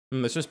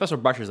There's some special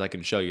brushes I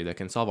can show you that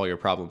can solve all your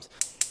problems.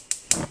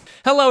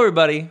 Hello,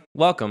 everybody.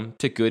 Welcome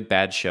to Good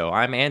Bad Show.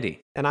 I'm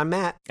Andy. And I'm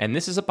Matt. And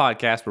this is a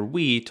podcast where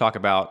we talk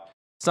about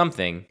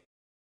something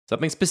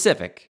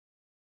specific,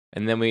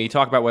 and then we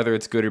talk about whether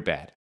it's good or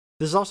bad.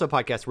 This is also a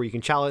podcast where you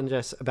can challenge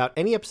us about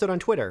any episode on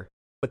Twitter,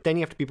 but then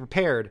you have to be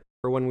prepared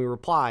for when we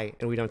reply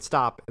and we don't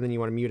stop, and then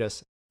you want to mute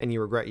us and you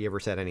regret you ever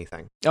said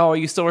anything. Oh, are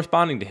you still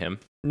responding to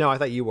him? No, I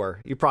thought you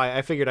were.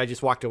 I figured I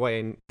just walked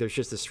away and there's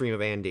just a stream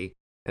of Andy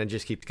and it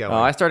just keeps going.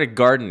 Oh, I started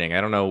gardening.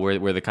 I don't know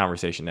where the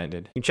conversation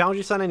ended. You can challenge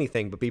us on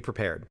anything, but be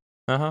prepared.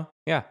 Yeah.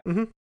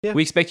 Mm-hmm. Yeah.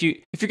 We expect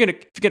you, if you're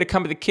gonna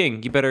come to the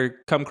king, you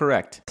better come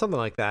correct. Something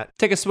like that.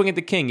 Take a swing at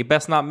the king. You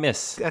best not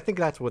miss. I think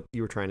that's what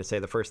you were trying to say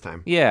the first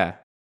time. Yeah,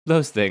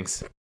 those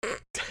things.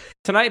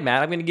 Tonight,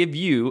 Matt, I'm going to give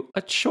you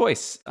a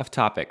choice of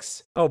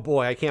topics. Oh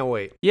boy, I can't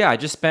wait. Yeah, I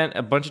just spent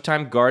a bunch of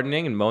time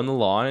gardening and mowing the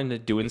lawn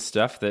and doing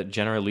stuff that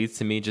generally leads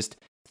to me just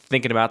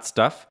thinking about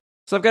stuff.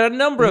 So I've got a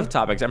number of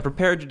topics I'm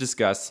prepared to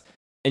discuss,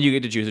 and you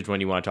get to choose which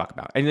one you want to talk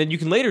about. And then you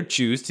can later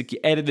choose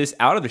to edit this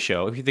out of the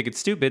show if you think it's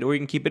stupid, or you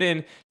can keep it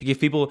in to give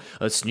people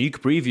a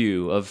sneak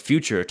preview of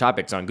future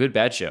topics on Good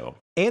Bad Show.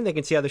 And they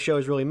can see how the show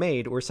is really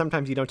made, or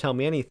sometimes you don't tell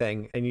me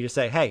anything, and you just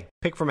say, hey,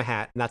 pick from a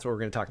hat, and that's what we're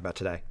going to talk about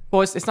today.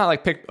 Well, it's not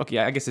like pick... Okay,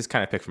 I guess it's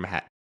kind of pick from a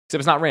hat,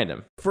 except it's not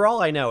random. For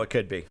all I know, it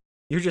could be.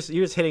 You're just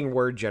hitting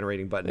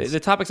word-generating buttons. The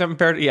topics I'm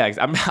prepared... Yeah,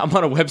 I'm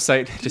on a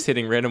website just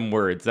hitting random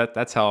words.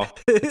 That's how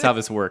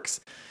this works.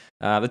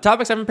 The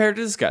topics I'm prepared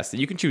to discuss that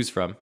you can choose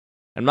from.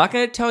 I'm not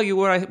going to tell you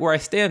where I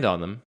stand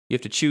on them. You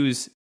have to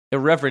choose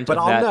irreverent of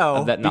that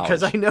knowledge. But I'll know,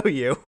 because I know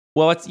you.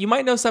 Well, you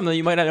might know some of them,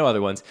 you might not know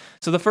other ones.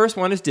 So the first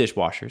one is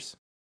dishwashers.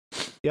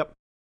 Yep.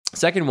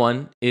 Second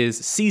one is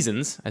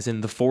seasons, as in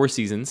the 4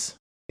 seasons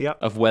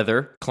of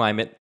weather,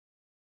 climate,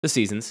 the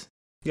seasons.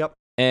 Yep.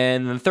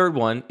 And the third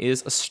one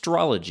is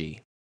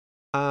astrology.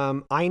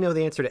 I know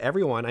the answer to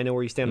everyone. I know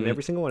where you stand on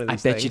every single one of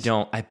these things. I bet you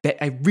don't.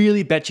 I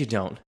really bet you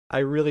don't. I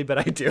really bet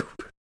I do.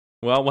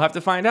 Well, we'll have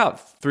to find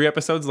out 3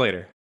 episodes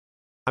later.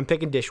 I'm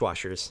picking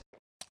dishwashers.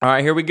 All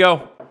right, here we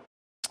go.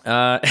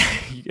 Are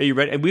you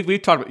ready?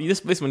 We've talked about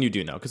this one. You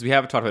do know because we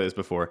haven't talked about this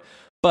before,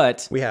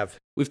 but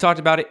we've talked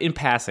about it in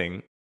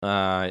passing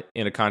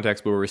in a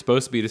context where we're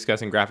supposed to be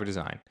discussing graphic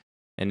design,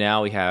 and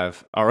now we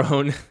have our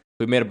own.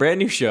 We've made a brand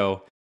new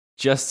show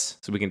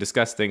just so we can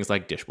discuss things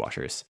like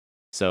dishwashers.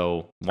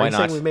 So why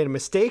not? Are you saying we made a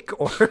mistake,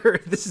 or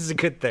this is a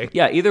good thing?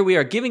 Yeah, either we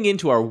are giving in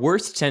to our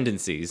worst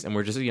tendencies and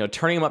we're just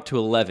turning them up to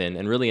 11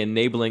 and really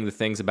enabling the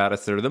things about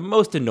us that are the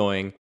most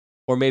annoying,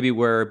 or maybe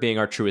we're being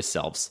our truest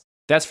selves.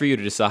 That's for you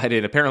to decide,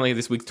 and apparently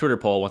this week's Twitter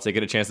poll, once I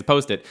get a chance to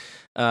post it.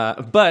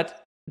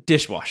 But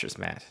dishwashers,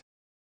 Matt.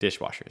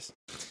 Dishwashers.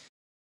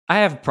 I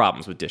have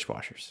problems with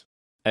dishwashers.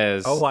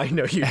 I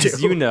know you do.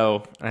 As you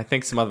know, and I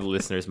think some other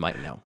listeners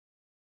might know.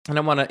 And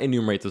I want to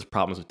enumerate those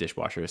problems with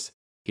dishwashers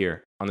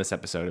here on this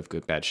episode of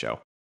Good Bad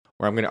Show,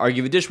 where I'm going to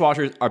argue the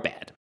dishwashers are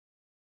bad.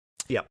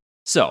 Yep.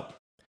 So,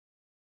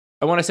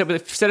 I want to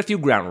set a few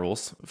ground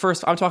rules.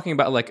 First, I'm talking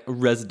about like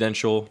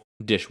residential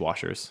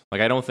dishwashers.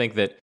 Like, I don't think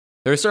that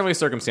there are certainly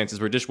circumstances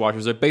where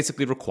dishwashers are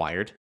basically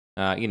required.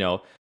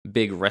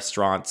 Big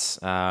restaurants,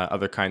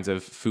 other kinds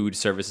of food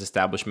service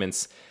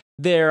establishments.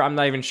 There, I'm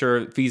not even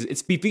sure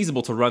it's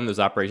feasible to run those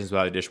operations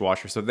without a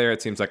dishwasher. So there,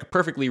 it seems like a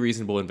perfectly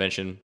reasonable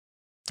invention.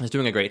 It's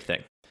doing a great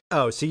thing.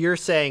 Oh, so you're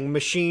saying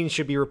machines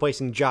should be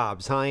replacing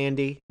jobs, huh,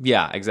 Andy?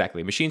 Yeah,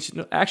 exactly. Machines.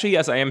 Actually,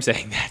 yes, I am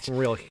saying that.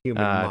 Real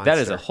human monster. That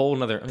is a whole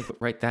nother. Let me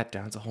write that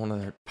down. It's a whole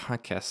nother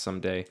podcast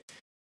someday.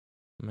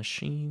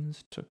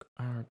 Machines took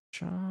our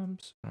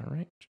jobs. All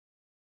right.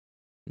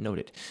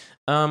 Noted.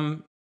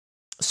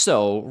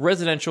 So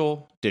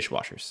residential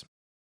dishwashers.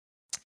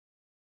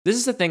 This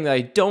is a thing that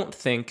I don't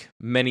think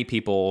many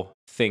people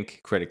think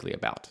critically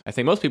about. I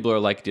think most people are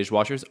like,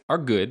 dishwashers are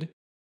good.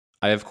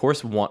 I, of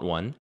course, want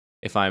one.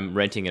 If I'm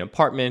renting an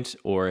apartment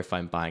or if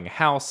I'm buying a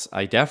house,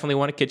 I definitely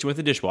want a kitchen with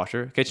a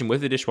dishwasher. A kitchen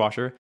with a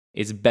dishwasher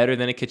is better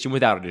than a kitchen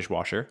without a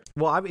dishwasher.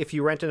 Well, if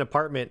you rent an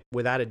apartment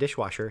without a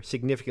dishwasher,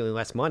 significantly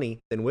less money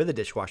than with a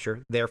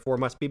dishwasher, therefore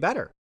must be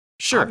better.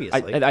 Sure.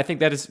 Obviously. I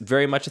think that is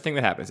very much a thing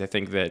that happens. I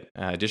think that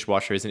a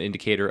dishwasher is an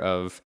indicator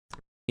of,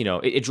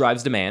 it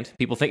drives demand.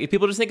 People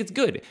just think it's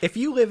good. If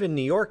you live in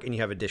New York and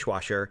you have a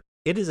dishwasher,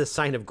 it is a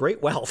sign of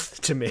great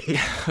wealth to me.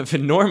 Of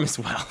enormous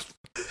wealth.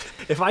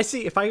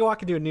 If I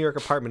walk into a New York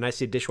apartment and I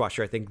see a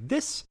dishwasher, I think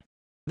this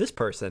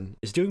person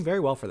is doing very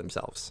well for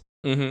themselves.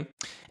 Mm-hmm.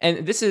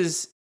 And this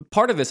is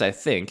part of this, I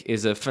think,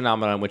 is a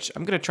phenomenon which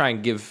I'm going to try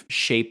and give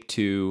shape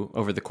to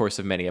over the course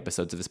of many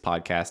episodes of this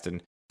podcast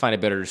and find a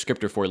better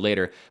descriptor for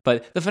later.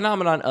 But the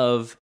phenomenon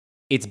of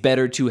it's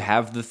better to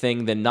have the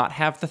thing than not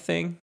have the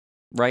thing,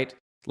 right?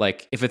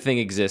 Like if a thing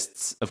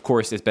exists, of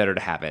course, it's better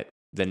to have it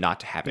than not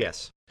to have it.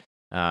 Yes.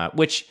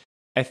 Which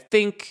I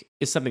think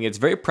is something that's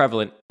very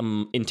prevalent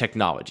in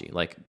technology.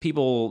 Like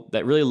people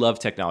that really love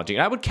technology.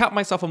 And I would count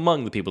myself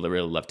among the people that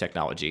really love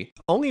technology.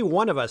 Only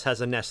one of us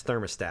has a Nest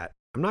thermostat.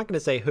 I'm not going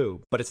to say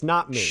who, but it's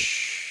not me.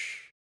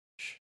 Shh.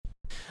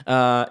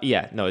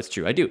 Yeah, no, it's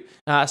true. I do.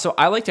 So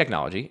I like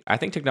technology. I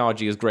think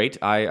technology is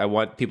great. I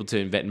want people to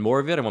invent more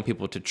of it. I want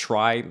people to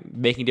try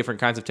making different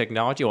kinds of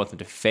technology. I want them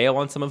to fail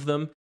on some of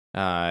them.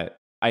 I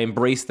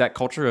embrace that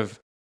culture of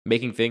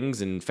making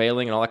things and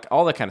failing and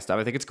all that kind of stuff.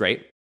 I think it's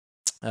great.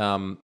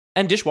 And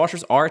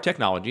dishwashers are a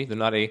technology. They're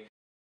not a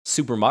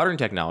super modern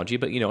technology,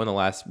 but in the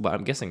last, well,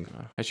 I'm guessing,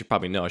 I should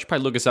probably know. I should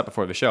probably look this up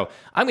before the show.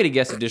 I'm going to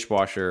guess a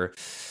dishwasher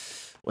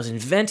was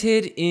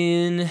invented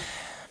in,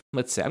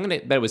 let's say, I'm going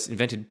to bet it was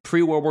invented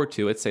pre-World War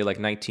II. Let's say like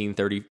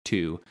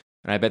 1932.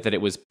 And I bet that it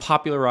was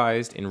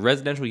popularized in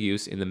residential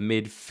use in the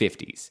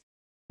mid-50s.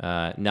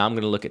 Now I'm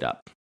going to look it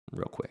up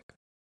real quick.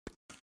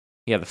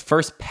 Yeah, the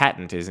first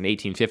patent is in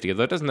 1850,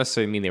 although it doesn't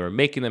necessarily mean they were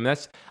making them.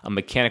 That's a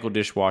mechanical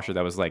dishwasher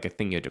that was like a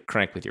thing you had to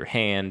crank with your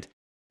hand,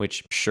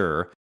 which,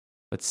 sure.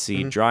 Let's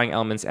see, drying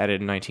elements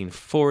added in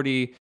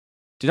 1940.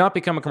 Did not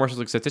become a commercial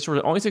success. This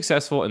was only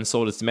successful and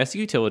sold as domestic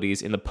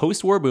utilities in the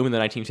post-war boom in the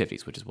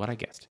 1950s, which is what I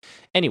guessed.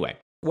 Anyway.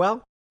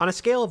 Well, on a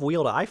scale of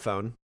wheel to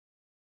iPhone,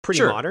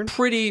 pretty modern.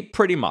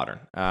 Pretty modern,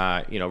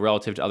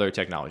 relative to other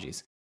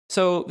technologies.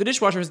 So the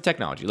dishwasher is a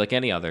technology like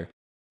any other.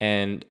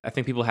 And I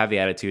think people have the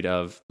attitude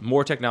of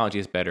more technology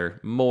is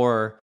better,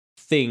 more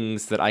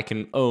things that I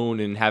can own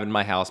and have in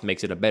my house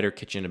makes it a better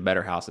kitchen, a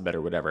better house, a better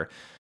whatever.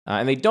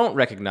 And they don't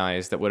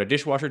recognize that what a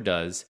dishwasher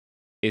does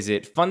is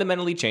it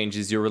fundamentally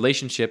changes your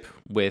relationship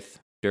with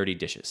dirty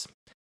dishes.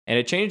 And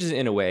it changes it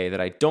in a way that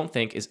I don't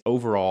think is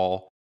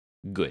overall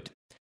good.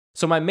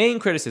 So my main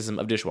criticism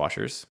of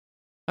dishwashers,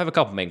 I have a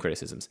couple main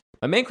criticisms.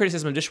 My main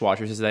criticism of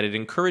dishwashers is that it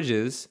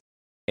encourages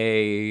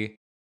a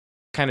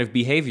kind of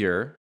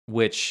behavior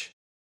which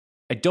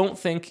I don't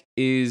think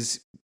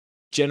is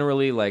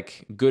generally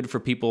like good for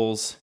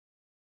people's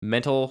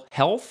mental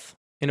health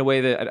in a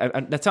way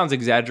that that sounds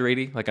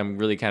exaggerating. Like I'm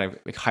really kind of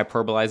like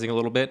hyperbolizing a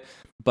little bit,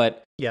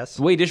 but yes,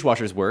 the way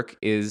dishwashers work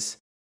is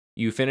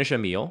you finish a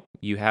meal,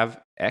 you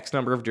have X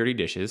number of dirty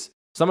dishes,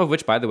 some of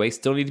which, by the way,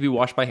 still need to be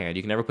washed by hand.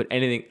 You can never put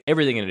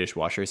everything in a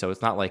dishwasher, so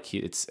it's not like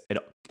it's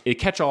a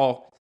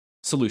catch-all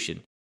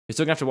solution. You're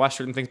still gonna have to wash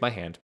certain things by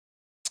hand,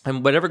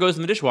 and whatever goes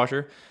in the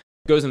dishwasher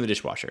goes in the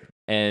dishwasher,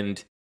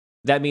 and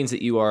that means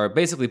that you are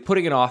basically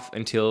putting it off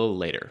until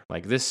later.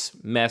 Like this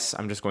mess,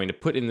 I'm just going to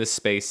put in this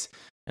space,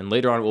 and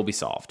later on it will be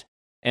solved.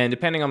 And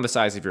depending on the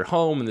size of your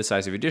home and the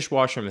size of your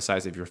dishwasher and the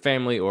size of your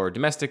family or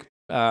domestic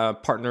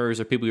partners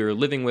or people you're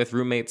living with,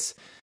 roommates,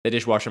 the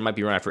dishwasher might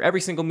be run after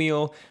every single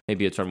meal.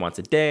 Maybe it's run once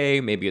a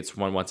day. Maybe it's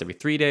run once every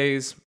 3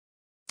 days.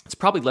 It's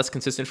probably less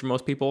consistent for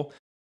most people.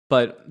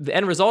 But the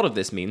end result of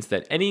this means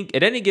that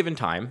at any given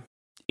time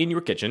in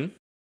your kitchen,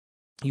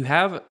 you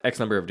have X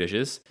number of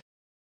dishes,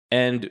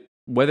 and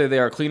whether they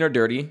are clean or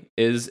dirty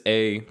is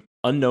a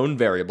unknown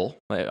variable.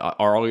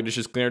 Are all your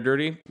dishes clean or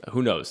dirty?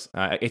 Who knows?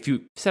 If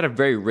you set a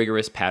very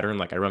rigorous pattern,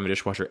 like I run my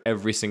dishwasher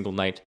every single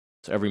night,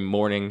 so every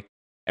morning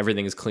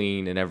everything is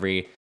clean and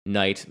every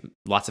night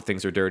lots of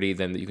things are dirty,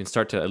 then you can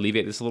start to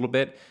alleviate this a little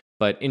bit.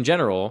 But in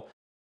general,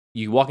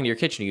 you walk into your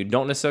kitchen, you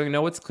don't necessarily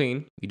know what's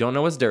clean, you don't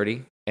know what's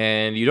dirty,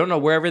 and you don't know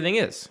where everything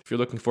is. If you're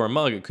looking for a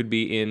mug, it could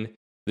be in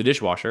the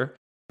dishwasher,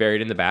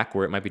 buried in the back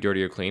where it might be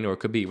dirty or clean, or it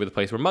could be where the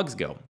place where mugs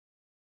go.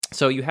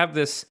 So you have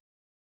this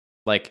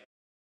like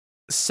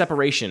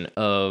separation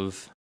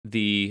of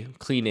the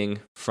cleaning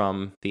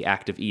from the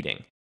act of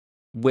eating,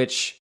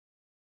 which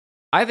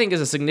I think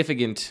is a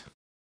significant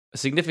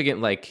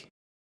like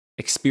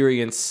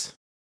experience,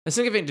 a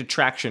significant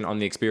detraction on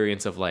the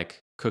experience of like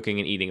cooking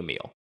and eating a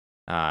meal.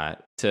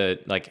 To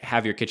like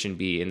have your kitchen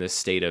be in this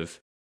state of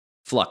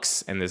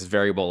flux and this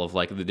variable of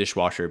like the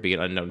dishwasher being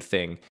an unknown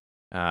thing,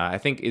 I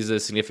think is a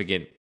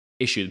significant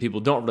issue that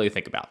people don't really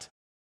think about.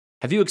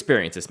 Have you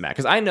experienced this, Matt?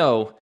 Because I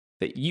know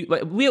that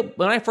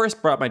when I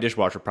first brought my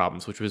dishwasher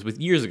problems, which was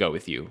years ago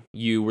with you,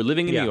 you were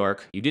living in New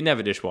York, you didn't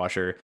have a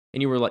dishwasher,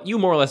 and you were like, you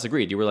more or less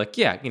agreed. You were like,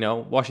 yeah,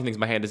 washing things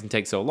by hand doesn't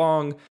take so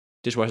long,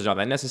 dishwasher's not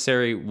that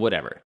necessary,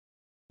 whatever.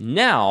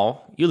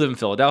 Now, you live in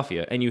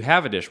Philadelphia, and you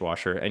have a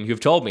dishwasher, and you've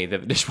told me that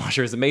the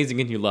dishwasher is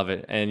amazing and you love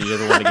it, and you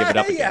never want to give it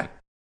up again.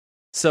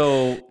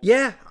 So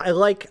yeah, I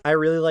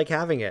really like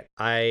having it.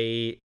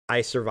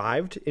 I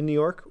survived in New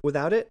York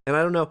without it, and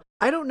I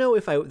don't know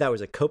if that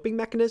was a coping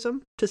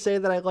mechanism to say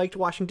that I liked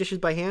washing dishes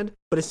by hand,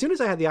 but as soon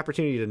as I had the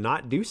opportunity to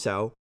not do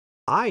so,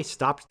 I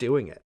stopped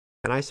doing it,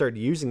 and I started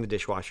using the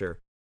dishwasher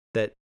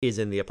that is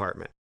in the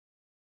apartment.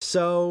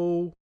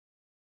 So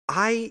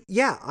I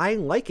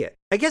like it.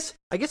 I guess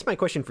my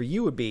question for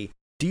you would be,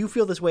 do you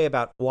feel this way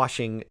about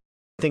washing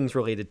things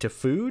related to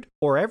food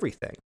or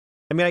everything?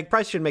 I mean, I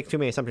probably shouldn't make too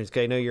many assumptions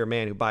because I know you're a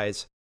man who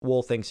buys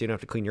wool things so you don't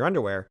have to clean your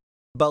underwear.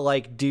 But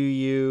like, do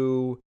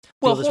you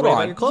feel this way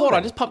about your clothing? Hold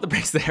on, just pop the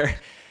brakes there.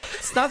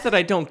 It's not that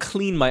I don't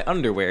clean my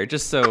underwear,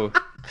 just so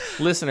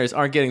listeners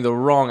aren't getting the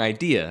wrong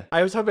idea.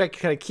 I was hoping I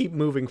could kind of keep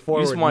moving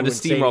forward. You just wanted to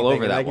steamroll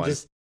over that one.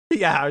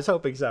 Yeah, I was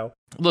hoping so.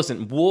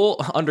 Listen, wool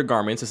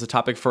undergarments is a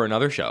topic for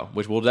another show,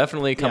 which we'll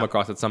definitely come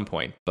across at some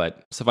point.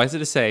 But suffice it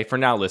to say, for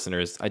now,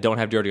 listeners, I don't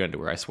have dirty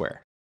underwear, I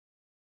swear.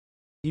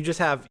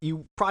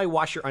 You probably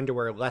wash your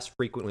underwear less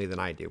frequently than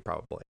I do,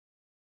 probably.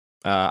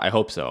 I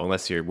hope so,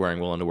 unless you're wearing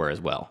wool underwear as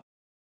well.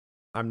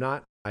 I'm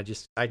not I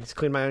just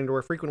clean my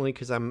underwear frequently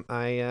because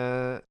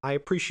I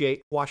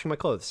appreciate washing my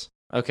clothes.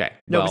 Okay.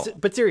 No, well,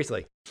 but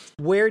seriously,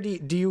 where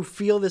do you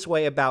feel this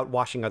way about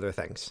washing other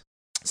things?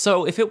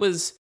 so if it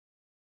was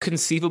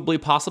conceivably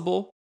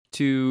possible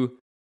to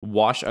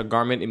wash a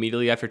garment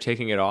immediately after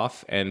taking it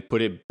off and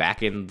put it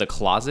back in the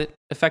closet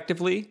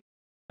effectively,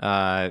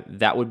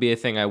 that would be a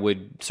thing I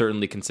would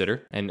certainly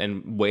consider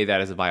and weigh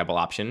that as a viable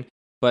option.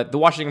 But the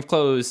washing of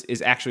clothes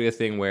is actually a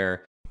thing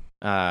where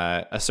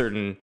a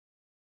certain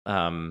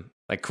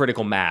like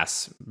critical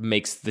mass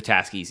makes the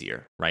task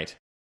easier, right?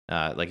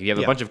 Like if you have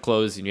a bunch of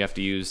clothes and you have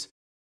to use,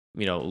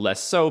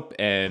 less soap,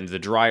 and the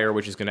dryer,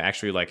 which is going to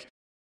actually like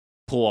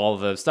pull all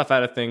the stuff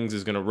out of things,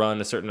 is going to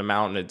run a certain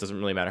amount, and it doesn't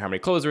really matter how many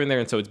clothes are in there,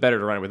 and so it's better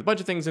to run it with a bunch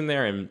of things in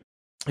there. And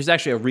there's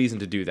actually a reason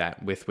to do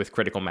that with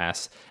critical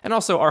mass. And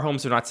also, our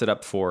homes are not set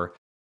up for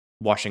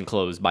washing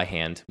clothes by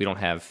hand. We don't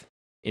have,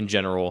 in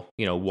general,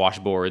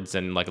 washboards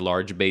and like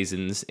large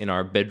basins in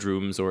our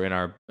bedrooms or in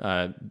our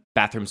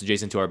bathrooms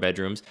adjacent to our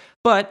bedrooms.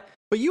 But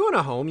you own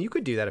a home, you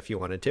could do that if you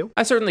wanted to.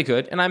 I certainly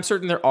could, and I'm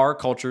certain there are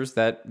cultures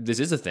that this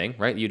is a thing,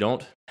 right? You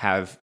don't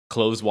have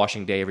clothes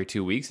washing day every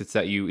 2 weeks. It's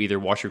that you either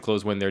wash your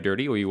clothes when they're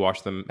dirty or you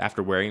wash them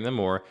after wearing them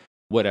or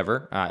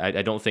whatever. I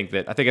think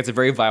it's a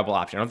very viable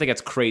option. I don't think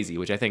it's crazy,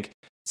 which I think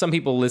some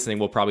people listening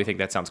will probably think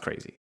that sounds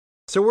crazy.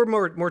 So we're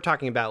more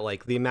talking about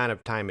like the amount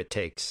of time it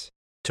takes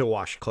to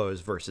wash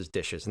clothes versus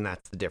dishes, and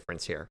that's the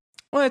difference here.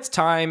 Well, it's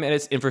time and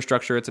it's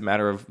infrastructure. It's a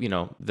matter of,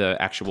 the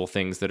actual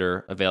things that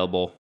are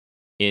available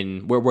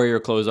in where your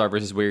clothes are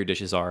versus where your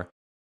dishes are.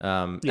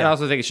 And I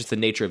also think it's just the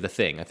nature of the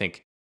thing. I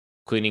think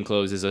cleaning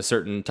clothes is a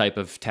certain type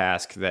of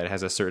task that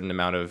has a certain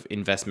amount of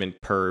investment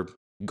per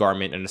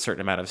garment and a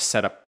certain amount of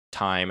setup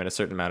time and a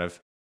certain amount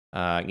of,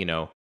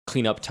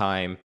 cleanup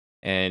time.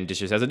 And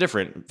dishes has a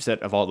different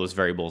set of all those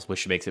variables,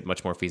 which makes it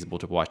much more feasible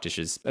to wash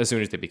dishes as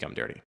soon as they become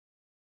dirty.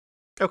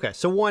 Okay,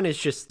 so one is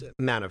just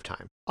amount of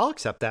time. I'll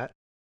accept that.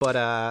 But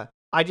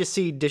I just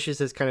see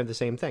dishes as kind of the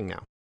same thing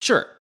now.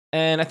 Sure.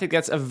 And I think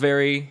that's a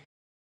very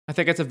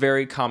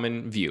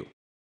common view.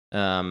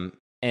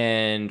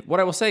 And what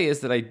I will say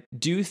is that I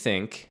do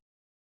think,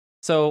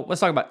 so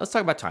let's talk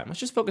about time. Let's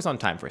just focus on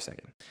time for a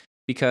second,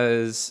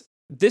 because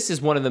this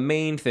is one of the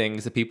main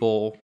things that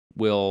people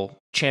will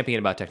champion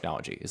about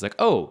technology. Is like,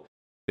 oh,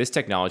 this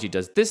technology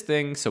does this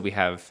thing, so we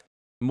have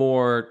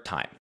more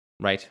time,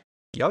 right?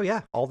 Oh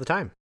yeah, all the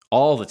time.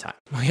 All the time.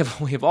 We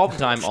have all the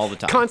time, all the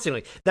time.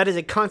 Constantly. That is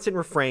a constant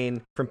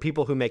refrain from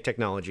people who make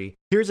technology.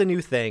 Here's a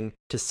new thing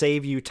to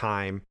save you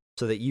time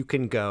so that you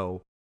can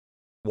go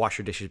wash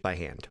your dishes by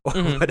hand or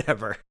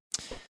whatever.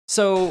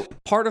 So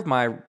part of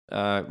my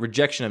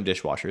rejection of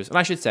dishwashers, and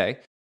I should say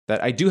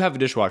that I do have a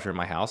dishwasher in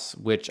my house,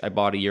 which I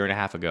bought a year and a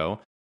half ago,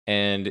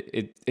 and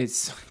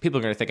it's people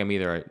are going to think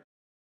people are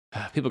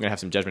going to have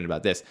some judgment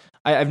about this.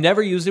 I've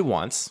never used it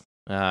once,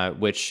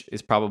 which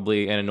is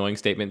probably an annoying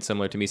statement,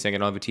 similar to me saying I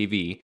don't have a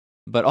TV.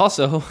 But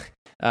also,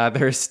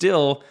 there's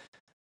still,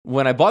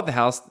 when I bought the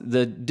house,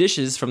 the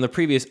dishes from the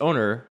previous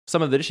owner,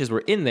 some of the dishes were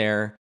in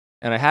there,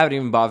 and I haven't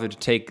even bothered to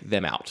take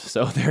them out.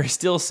 So there are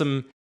still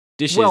some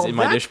dishes in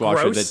my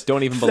dishwasher that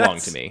don't even belong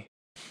to me.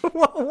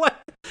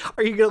 What?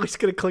 Are you at least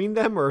going to clean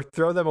them or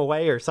throw them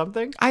away or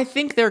something? I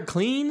think they're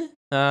clean.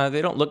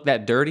 They don't look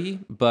that dirty,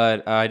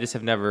 but I just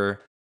have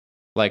never,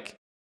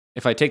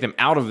 if I take them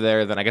out of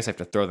there, then I guess I have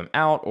to throw them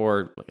out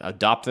or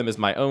adopt them as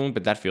my own,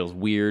 but that feels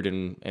weird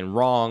and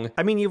wrong.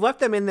 I mean, you've left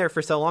them in there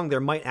for so long,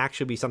 there might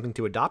actually be something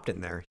to adopt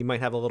in there. You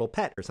might have a little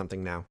pet or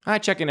something now. I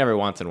check in every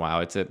once in a while.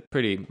 It's a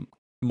pretty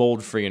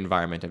mold-free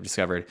environment, I've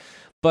discovered.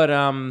 But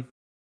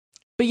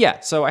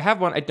yeah, so I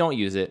have one. I don't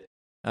use it.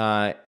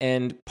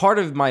 And part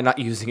of my not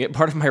using it,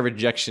 part of my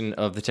rejection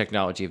of the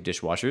technology of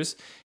dishwashers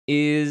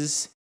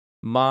is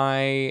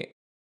my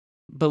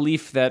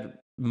belief that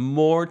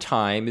more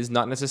time is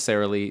not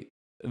necessarily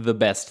the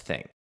best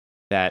thing.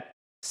 That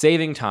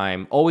saving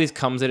time always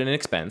comes at an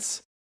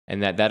expense,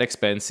 and that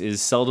expense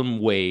is seldom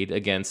weighed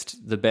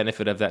against the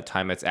benefit of that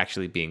time that's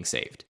actually being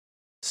saved.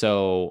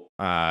 So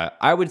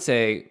I would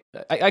say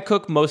I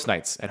cook most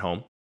nights at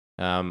home.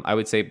 I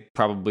would say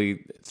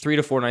probably 3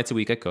 to 4 nights a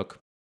week I cook.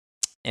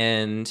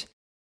 And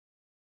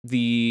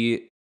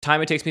the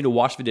time it takes me to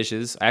wash the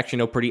dishes, I actually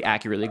know pretty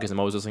accurately because I'm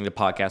always listening to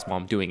podcasts while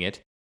I'm doing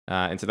it.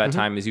 And so that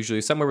time is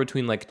usually somewhere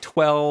between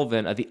 12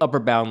 and at the upper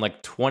bound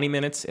 20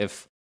 minutes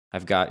if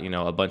I've got,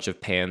 a bunch of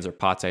pans or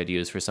pots I'd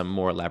use for some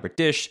more elaborate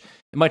dish.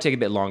 It might take a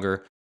bit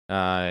longer.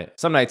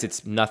 Some nights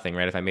it's nothing,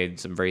 right? If I made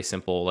some very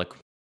simple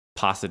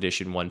pasta dish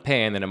in one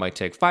pan, then it might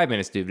take 5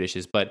 minutes to do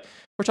dishes. But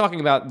we're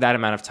talking about that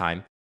amount of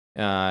time.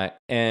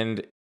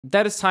 And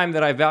that is time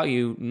that I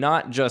value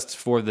not just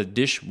for the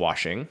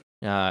dishwashing,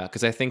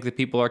 because I think that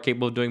people are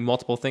capable of doing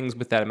multiple things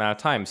with that amount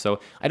of time.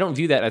 So I don't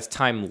view that as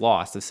time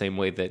lost the same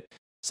way that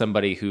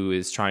somebody who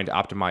is trying to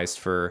optimize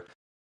for,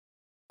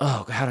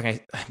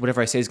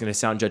 whatever I say is going to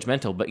sound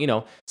judgmental, but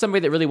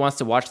somebody that really wants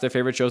to watch their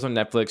favorite shows on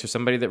Netflix or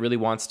somebody that really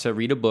wants to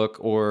read a book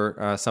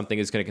or something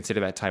is going to consider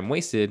that time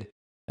wasted.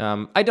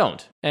 I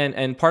don't.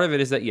 And part of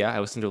it is that, I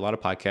listen to a lot of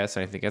podcasts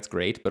and I think that's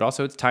great, but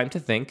also it's time to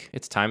think.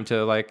 It's time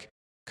to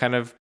kind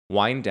of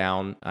wind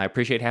down. I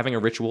appreciate having a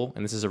ritual,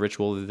 and this is a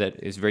ritual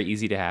that is very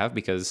easy to have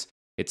because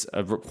it's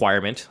a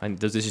requirement. And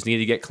those dishes need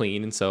to get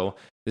clean, and so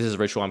this is a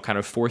ritual I'm kind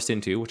of forced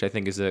into, which I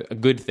think is a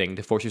good thing,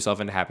 to force yourself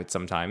into habits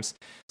sometimes.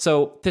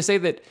 So to say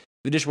that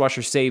the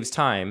dishwasher saves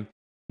time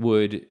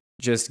would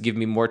just give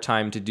me more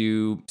time to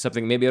do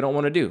something maybe I don't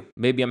want to do.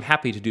 Maybe I'm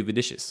happy to do the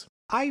dishes.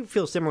 I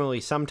feel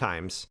similarly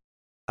sometimes,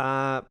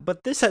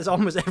 but this has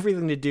almost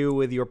everything to do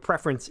with your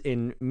preference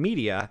in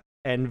media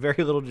and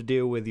very little to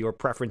do with your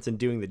preference in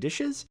doing the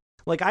dishes.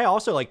 Like, I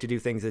also like to do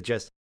things that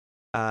just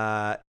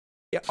are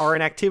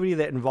an activity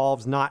that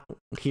involves not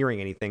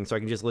hearing anything, so I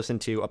can just listen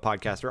to a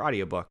podcast or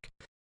audiobook.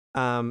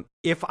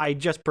 If I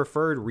just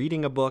preferred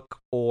reading a book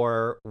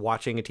or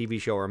watching a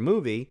TV show or a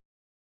movie,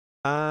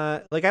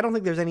 I don't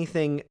think there's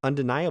anything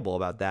undeniable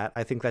about that.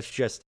 I think that's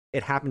just,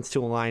 it happens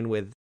to align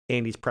with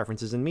Andy's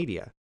preferences in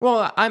media.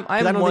 Well,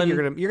 I don't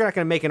think you're not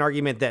gonna make an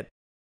argument that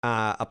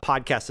a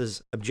podcast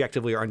is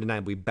objectively or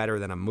undeniably better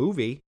than a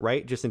movie,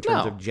 right? Just in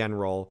terms of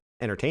general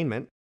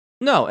entertainment.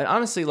 No, and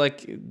honestly,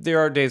 like, there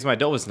are days when I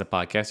don't listen to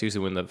podcasts,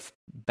 usually when the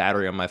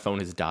battery on my phone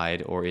has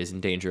died or is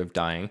in danger of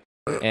dying.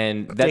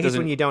 And that days doesn't...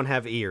 when you don't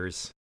have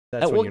ears.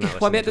 That's when you're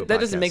not listening to a that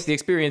doesn't podcast. make the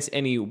experience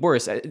any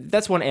worse.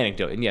 That's one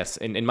anecdote. And yes,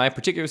 in my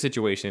particular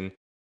situation,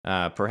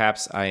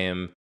 perhaps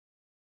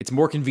it's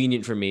more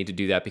convenient for me to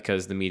do that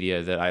because the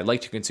media that I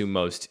like to consume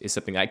most is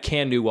something I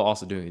can do while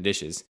also doing the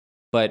dishes.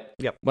 But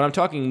what I'm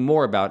talking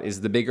more about is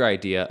the bigger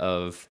idea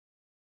of,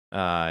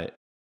 I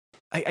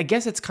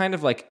guess it's kind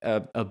of like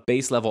a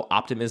base level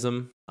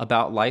optimism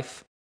about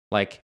life.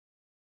 Like,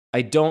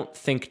 I don't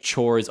think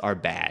chores are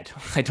bad.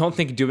 I don't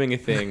think doing a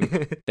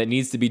thing that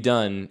needs to be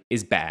done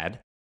is bad.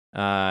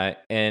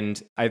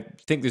 And I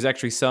think there's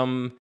actually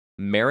some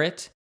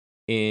merit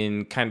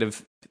in kind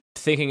of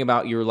thinking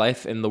about your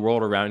life and the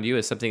world around you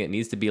as something that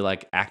needs to be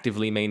like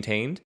actively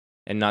maintained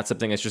and not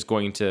something that's just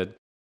going to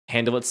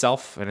handle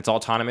itself and it's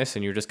autonomous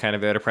and you're just kind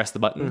of there to press the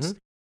buttons.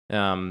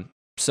 Mm-hmm.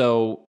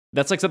 So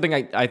that's like something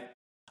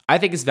I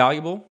think is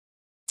valuable.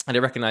 And I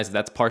recognize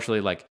that's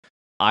partially like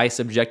I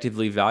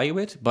subjectively value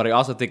it, but I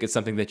also think it's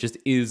something that just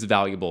is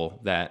valuable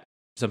that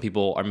some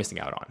people are missing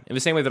out on. In the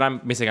same way that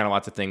I'm missing out on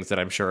lots of things that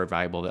I'm sure are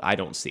valuable that I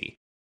don't see.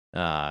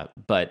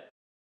 But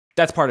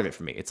that's part of it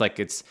for me. It's like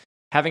it's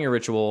having a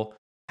ritual,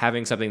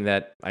 having something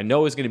that I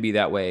know is going to be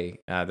that way,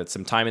 that's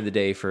some time in the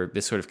day for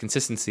this sort of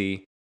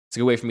consistency. It's a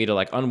good way for me to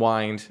like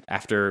unwind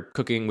after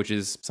cooking, which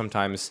is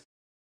sometimes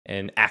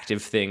an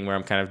active thing where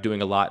I'm kind of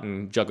doing a lot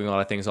and juggling a lot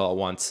of things all at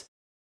once.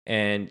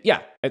 And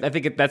yeah, I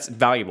think that's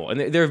valuable.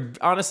 And there are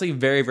honestly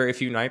very, very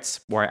few nights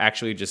where I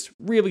actually just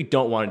really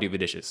don't want to do the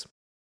dishes.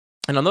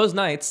 And on those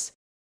nights,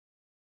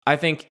 I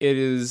think it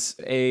is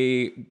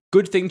a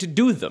good thing to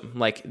do them.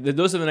 Like,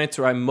 those are the nights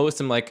where I'm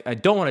like, I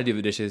don't want to do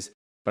the dishes,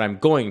 but I'm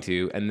going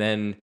to. And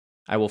then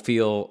I will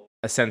feel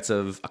a sense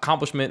of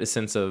accomplishment, a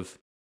sense of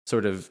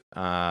sort of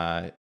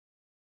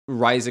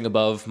rising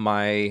above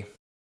my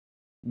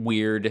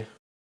weird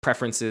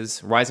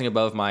preferences, rising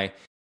above my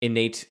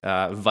innate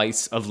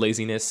vice of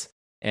laziness,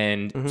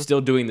 and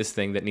still doing this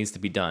thing that needs to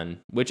be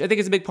done, which I think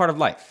is a big part of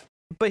life.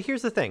 But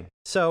here's the thing.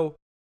 So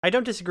I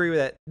don't disagree with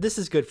that. This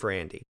is good for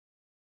Andy.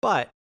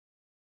 But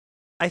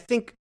I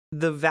think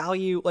the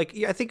value, like,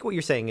 I think what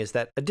you're saying is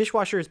that a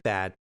dishwasher is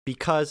bad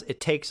because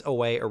it takes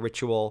away a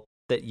ritual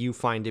that you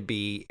find to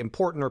be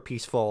important or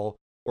peaceful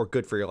or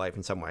good for your life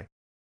in some way.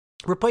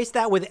 Replace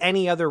that with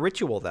any other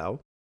ritual,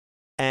 though.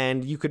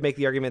 And you could make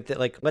the argument that,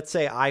 like, let's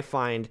say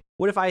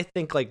what if I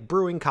think like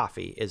brewing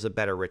coffee is a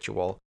better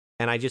ritual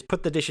and I just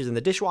put the dishes in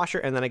the dishwasher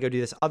and then I go do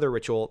this other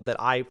ritual that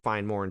I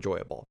find more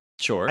enjoyable?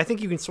 Sure. I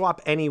think you can swap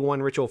any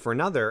one ritual for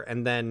another,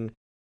 and then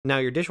now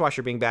your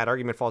dishwasher being bad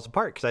argument falls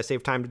apart because I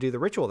save time to do the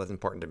ritual that's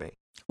important to me.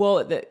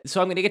 Well,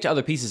 so I'm going to get to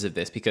other pieces of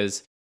this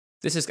because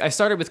I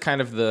started with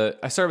kind of the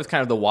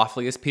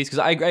waffliest piece because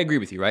I agree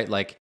with you, right?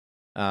 Like,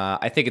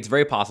 I think it's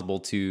very possible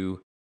to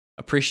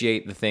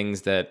appreciate the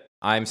things that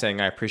I'm saying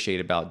I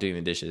appreciate about doing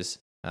the dishes,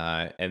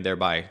 and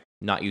thereby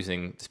not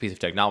using this piece of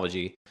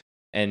technology,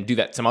 and do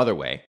that some other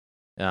way.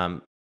 I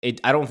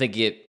don't think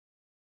it.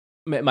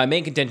 My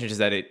main contention is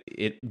that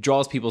it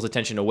draws people's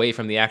attention away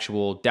from the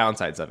actual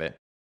downsides of it,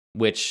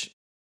 which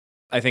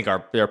I think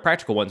there are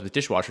practical ones with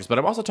dishwashers. But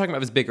I'm also talking about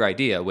this bigger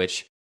idea,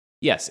 which,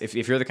 yes, if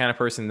you're the kind of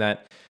person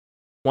that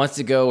wants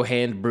to go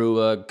hand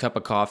brew a cup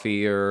of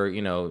coffee or,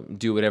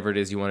 do whatever it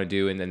is you want to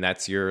do, and then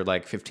that's your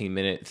like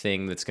 15-minute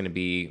thing that's going to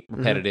be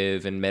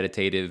repetitive and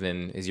meditative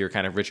and is your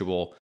kind of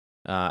ritual,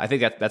 I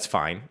think that's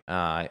fine.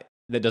 That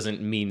doesn't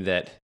mean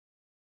that.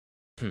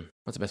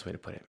 What's the best way to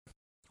put it?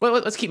 Well,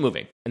 let's keep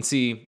moving and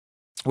see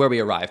where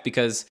we arrive,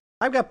 because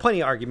I've got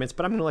plenty of arguments,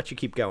 but I'm going to let you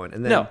keep going,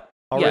 and then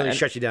I'll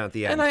shut you down at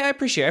the end. And I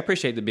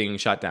appreciate the being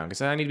shot down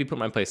because I need to be put in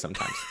my place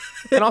sometimes.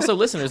 And also,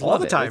 listeners love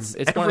the time.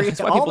 It's why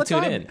people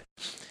tune in.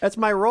 That's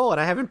my role,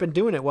 and I haven't been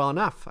doing it well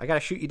enough. I got to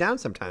shoot you down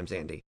sometimes,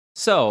 Andy.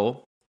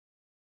 So,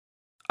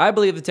 I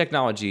believe the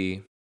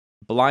technology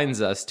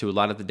blinds us to a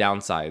lot of the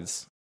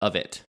downsides of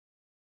it.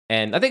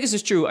 And I think this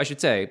is true, I should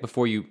say,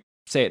 before you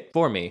say it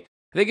for me,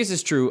 I think this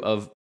is true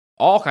of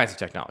all kinds of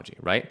technology,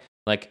 right?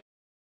 Like,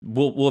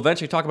 we'll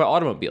eventually talk about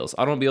automobiles.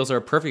 Automobiles are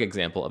a perfect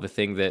example of a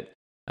thing that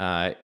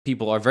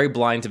people are very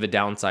blind to the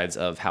downsides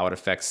of how it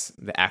affects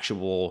the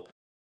actual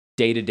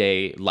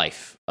day-to-day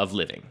life of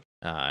living.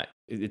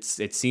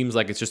 It seems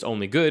like it's just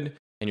only good,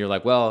 and you're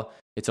like, well,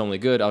 it's only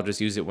good. I'll just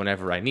use it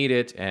whenever I need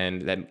it,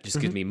 and that just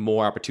gives me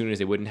more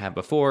opportunities I wouldn't have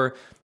before.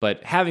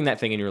 But having that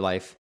thing in your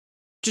life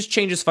just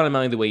changes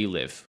fundamentally the way you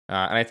live.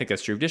 And I think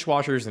that's true of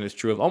dishwashers, and it's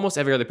true of almost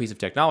every other piece of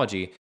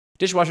technology.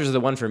 Dishwashers are the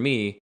one for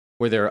me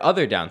where there are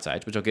other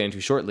downsides, which I'll get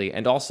into shortly,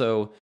 and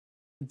also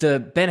the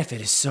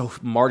benefit is so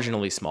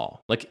marginally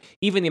small. Like,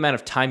 even the amount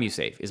of time you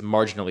save is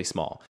marginally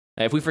small.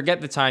 If we forget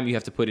the time you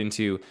have to put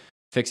into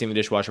fixing the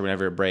dishwasher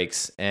whenever it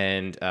breaks,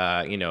 and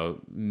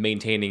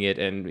maintaining it,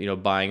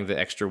 and buying the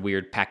extra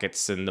weird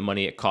packets and the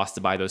money it costs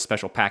to buy those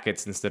special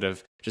packets instead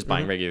of just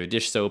buying regular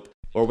dish soap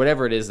or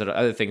whatever it is that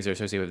other things are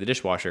associated with the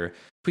dishwasher.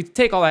 If we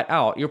take all that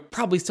out, you're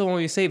probably still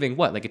only saving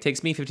what? Like, it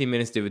takes me 15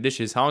 minutes to do the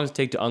dishes. How long does it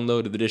take to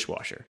unload the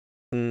dishwasher?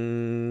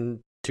 2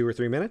 or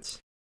 3 minutes.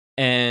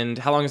 And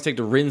how long does it take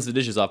to rinse the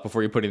dishes off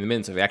before you're putting them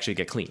in so they actually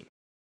get clean?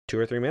 2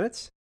 or 3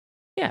 minutes.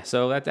 Yeah,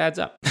 so that adds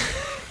up.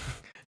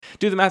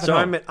 Do the math. So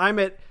at home. I'm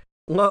at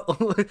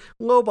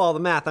lowball the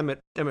math. I'm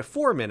at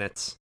 4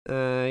 minutes.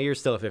 You're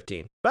still at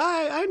 15. But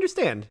I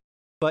understand.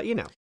 But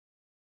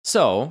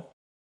So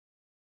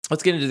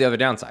let's get into the other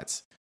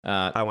downsides.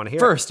 I want to hear.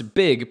 First,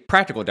 big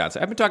practical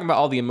downside. I've been talking about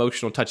all the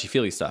emotional,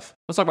 touchy-feely stuff.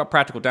 Let's talk about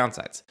practical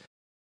downsides.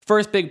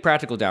 First big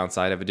practical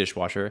downside of a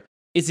dishwasher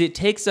is it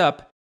takes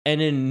up an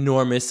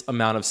enormous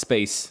amount of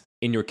space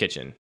in your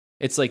kitchen.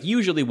 It's like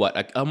usually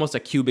almost a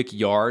cubic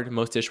yard.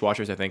 Most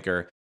dishwashers, I think,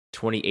 are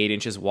 28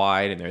 inches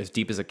wide, and they're as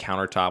deep as a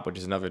countertop, which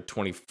is another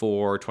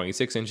 24,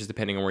 26 inches,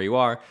 depending on where you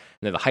are. And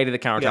then the height of the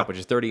countertop, which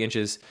is 30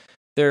 inches.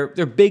 They're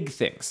big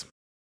things.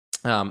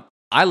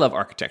 I love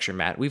architecture,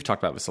 Matt. We've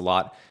talked about this a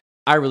lot.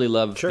 I really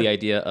love the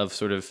idea of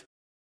sort of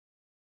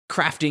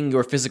crafting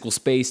your physical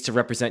space to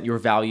represent your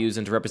values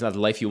and to represent the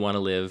life you want to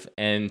live,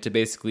 and to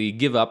basically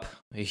give up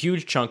a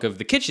huge chunk of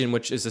the kitchen,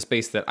 which is a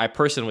space that I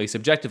personally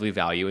subjectively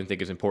value and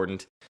think is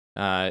important.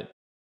 To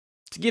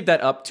give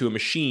that up to a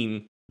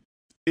machine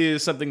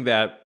is something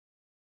that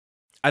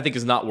I think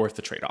is not worth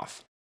the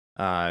trade-off.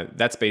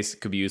 That space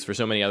could be used for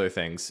so many other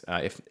things,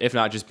 if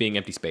not just being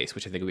empty space,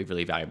 which I think would be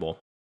really valuable.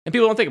 And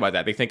people don't think about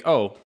that. They think,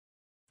 oh,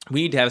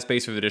 we need to have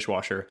space for the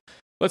dishwasher.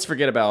 Let's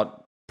forget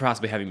about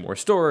possibly having more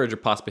storage or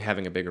possibly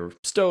having a bigger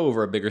stove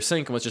or a bigger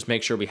sink, and let's just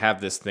make sure we have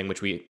this thing,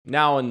 which we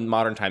now in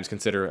modern times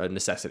consider a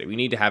necessity. We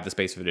need to have the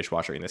space for the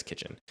dishwasher in this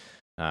kitchen.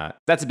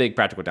 That's a big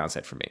practical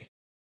downside for me.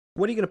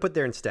 What are you going to put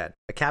there instead?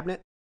 A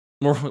cabinet?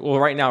 Well,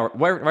 right now,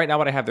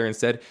 what I have there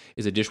instead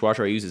is a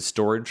dishwasher I use as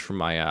storage for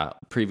my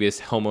previous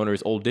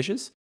homeowner's old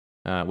dishes,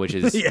 which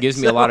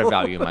gives me a lot of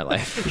value in my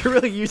life. You're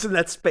really using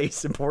that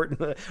space important.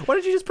 Why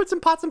don't you just put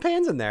some pots and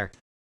pans in there?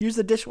 Use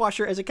the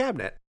dishwasher as a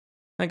cabinet.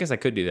 I guess I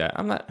could do that.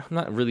 I'm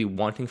not really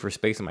wanting for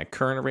space in my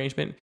current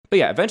arrangement. But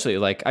yeah, eventually,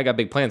 like, I got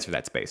big plans for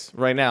that space.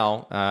 Right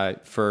now,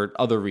 for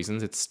other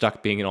reasons, it's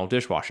stuck being an old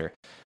dishwasher.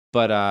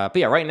 But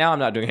yeah, right now I'm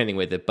not doing anything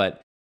with it.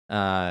 But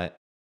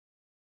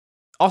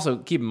also,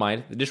 keep in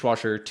mind, the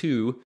dishwasher,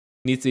 too,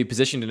 needs to be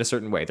positioned in a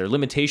certain way. There are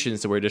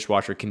limitations to where a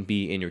dishwasher can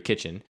be in your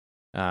kitchen.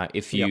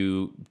 If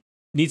you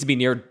need to be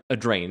near a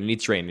drain, it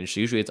needs drainage. So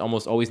usually it's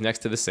almost always next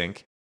to the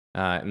sink.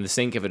 And the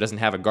sink, if it doesn't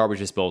have a garbage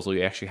disposal,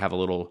 you actually have a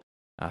little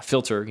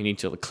filter you need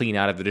to clean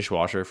out of the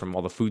dishwasher from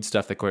all the food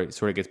stuff that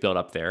sort of gets built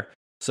up there.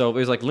 So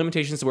there's like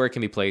limitations to where it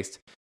can be placed,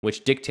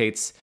 which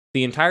dictates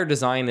the entire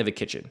design of a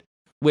kitchen,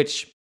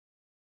 which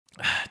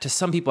to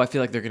some people I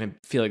feel like they're going to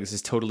feel like this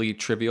is totally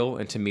trivial.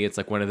 And to me, it's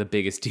like one of the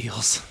biggest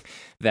deals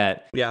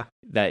that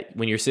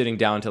when you're sitting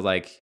down to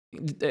like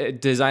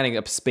designing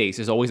a space,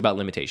 is always about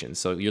limitations.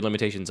 So your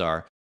limitations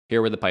are, here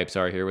are where the pipes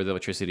are, here where the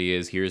electricity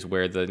is, here's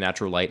where the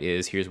natural light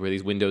is, here's where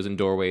these windows and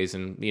doorways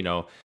and,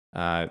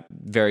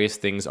 various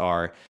things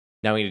are.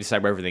 Now we need to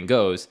decide where everything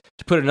goes.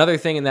 To put another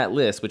thing in that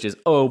list, which is,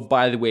 oh,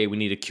 by the way, we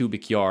need a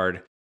cubic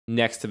yard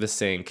next to the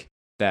sink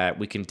that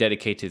we can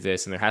dedicate to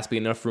this, and there has to be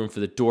enough room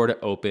for the door to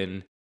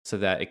open so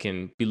that it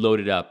can be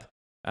loaded up.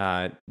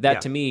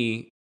 To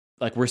me,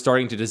 like, we're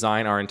starting to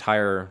design our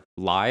entire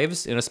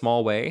lives in a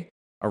small way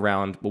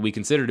around what we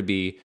consider to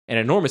be an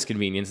enormous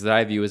convenience that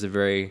I view as a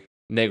very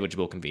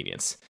negligible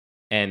convenience.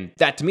 And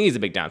that to me is a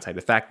big downside.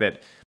 The fact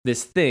that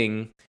this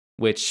thing,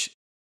 which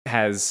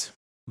has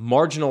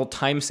marginal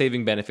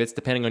time-saving benefits,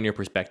 depending on your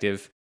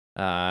perspective,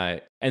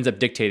 ends up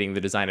dictating the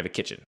design of a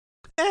kitchen.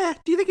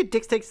 Do you think it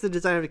dictates the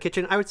design of the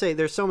kitchen? I would say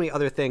there's so many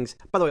other things.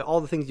 By the way,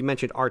 all the things you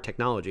mentioned are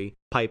technology.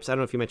 Pipes, I don't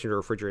know if you mentioned a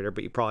refrigerator,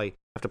 but you probably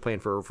have to plan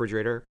for a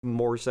refrigerator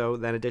more so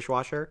than a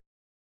dishwasher.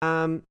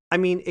 I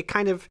mean,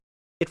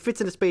 it fits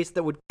in a space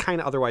that would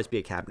kind of otherwise be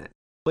a cabinet.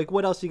 Like,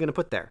 what else are you going to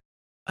put there?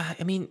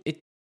 I mean,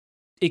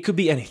 it could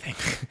be anything.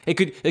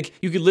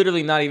 You could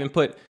literally not even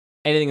put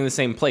anything in the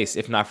same place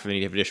if not for the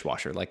need of a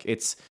dishwasher. Like,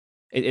 it's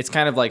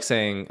kind of like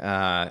saying,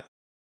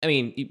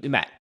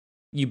 Matt,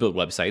 you build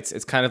websites.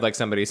 It's kind of like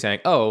somebody saying,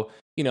 oh,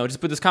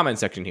 just put this comment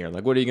section here.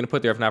 Like, what are you going to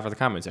put there if not for the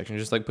comment section?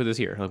 Just like, put this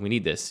here. Like, we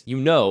need this.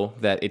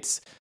 That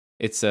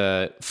it's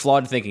a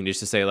flawed thinking just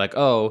to say like,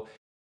 oh,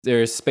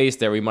 there's space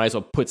there, we might as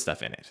well put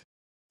stuff in it.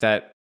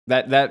 That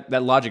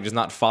logic does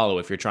not follow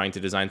if you're trying to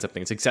design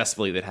something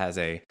successfully that has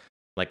a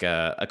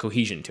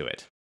cohesion to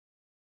it.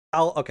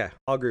 I'll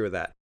agree with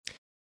that.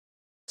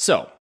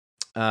 So,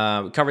 we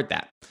covered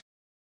that.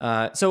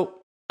 So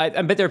I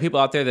bet there are people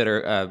out there that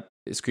are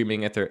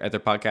screaming at their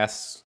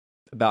podcasts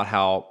about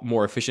how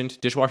more efficient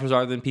dishwashers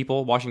are than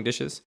people washing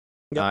dishes.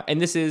 Yep.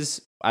 And this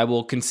is, I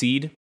will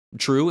concede,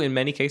 true in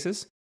many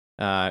cases.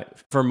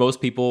 For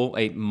most people,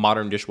 a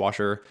modern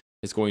dishwasher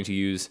is going to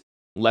use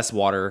less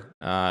water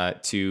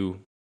to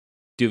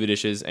do the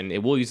dishes, and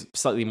it will use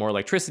slightly more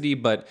electricity,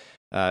 but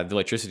the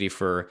electricity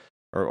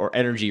or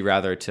energy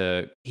rather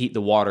to heat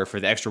the water for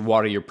the extra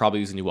water you're probably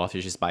using to wash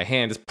dishes by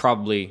hand is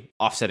probably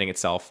offsetting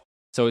itself.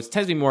 So it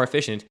tends to be more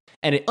efficient,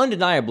 and it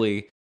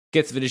undeniably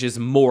gets the dishes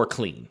more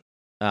clean,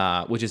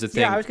 which is a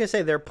thing. Yeah, I was going to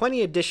say, there are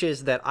plenty of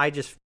dishes that I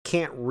just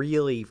can't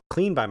really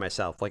clean by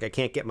myself. Like, I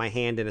can't get my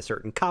hand in a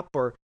certain cup,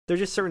 or there's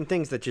just certain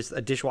things that just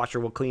a dishwasher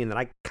will clean that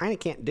I kind of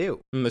can't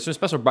do. There's some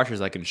special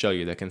brushes I can show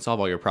you that can solve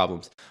all your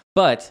problems.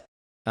 But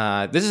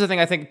this is a thing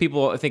I think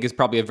people think is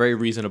probably a very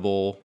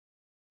reasonable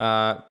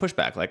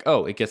pushback. Like,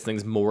 oh, it gets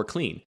things more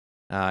clean.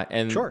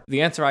 And Sure.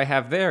 The answer I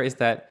have there is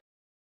that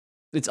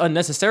it's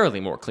unnecessarily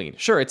more clean.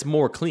 Sure, it's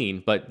more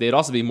clean, but they'd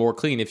also be more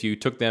clean if you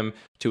took them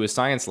to a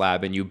science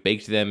lab and you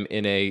baked them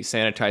in a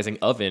sanitizing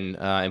oven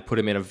and put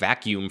them in a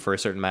vacuum for a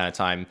certain amount of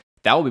time.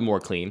 That would be more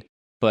clean.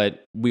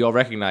 But we all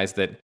recognize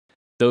that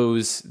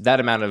that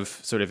amount of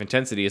sort of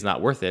intensity is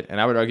not worth it.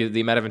 And I would argue that the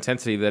amount of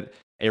intensity that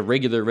a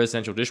regular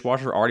residential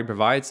dishwasher already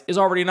provides is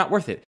already not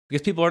worth it,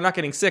 because people are not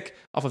getting sick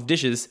off of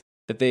dishes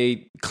that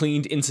they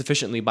cleaned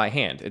insufficiently by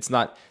hand.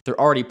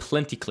 They're already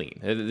plenty clean.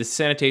 The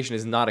sanitation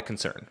is not a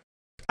concern.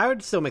 I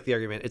would still make the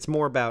argument it's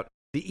more about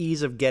the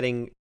ease of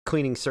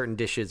cleaning certain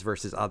dishes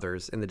versus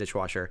others in the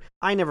dishwasher.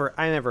 I never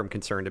am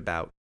concerned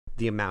about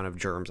the amount of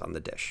germs on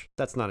the dish.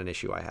 That's not an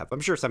issue I have.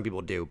 I'm sure some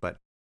people do, but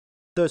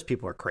those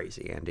people are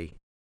crazy, Andy.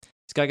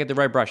 Just gotta get the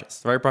right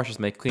brushes. The right brushes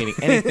make cleaning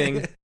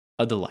anything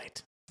a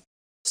delight.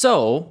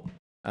 So,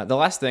 the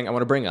last thing I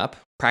want to bring up,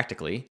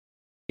 practically,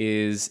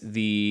 is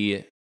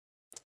the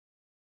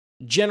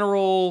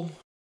general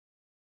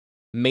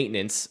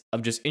maintenance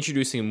of just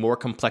introducing more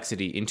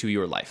complexity into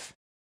your life.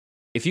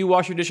 If you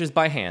wash your dishes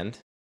by hand,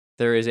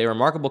 there is a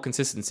remarkable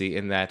consistency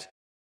in that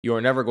you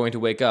are never going to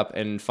wake up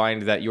and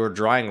find that your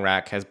drying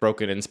rack has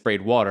broken and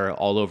sprayed water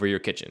all over your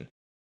kitchen.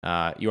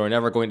 You are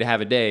never going to have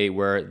a day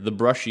where the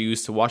brush you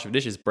use to wash the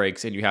dishes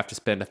breaks and you have to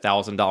spend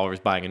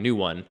 $1,000 buying a new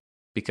one,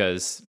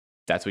 because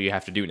that's what you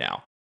have to do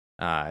now.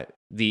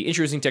 The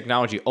introducing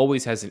technology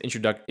always has an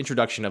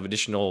introduction of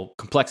additional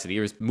complexity.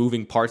 There's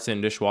moving parts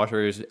in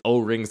dishwashers,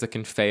 O-rings that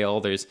can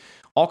fail. There's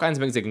all kinds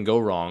of things that can go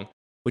wrong,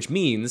 which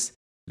means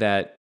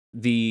that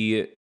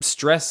the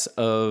stress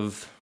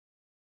of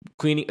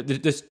cleaning,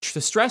 the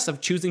stress of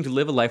choosing to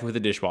live a life with a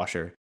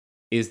dishwasher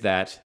is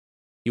that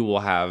you will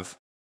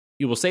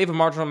save a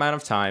marginal amount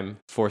of time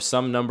for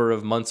some number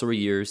of months or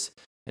years,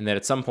 and that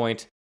at some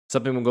point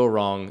something will go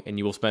wrong and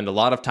you will spend a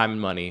lot of time and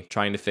money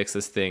trying to fix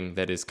this thing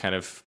that is kind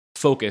of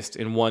focused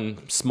in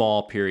one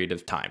small period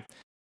of time.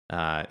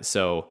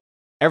 So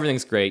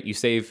everything's great. You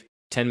save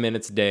 10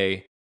 minutes a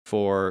day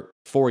for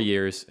 4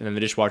 years, and then the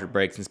dishwasher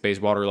breaks and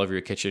sprays water all over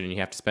your kitchen, and you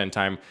have to spend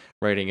time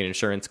writing an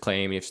insurance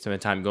claim. You have to spend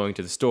time going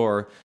to the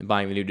store and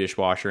buying the new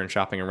dishwasher and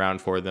shopping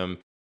around for them,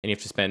 and you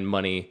have to spend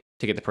money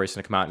to get the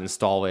person to come out and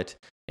install it,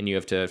 and you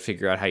have to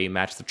figure out how you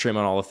match the trim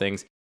on all the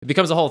things. It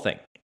becomes a whole thing.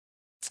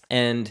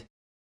 And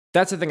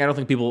that's the thing I don't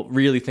think people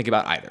really think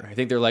about either. I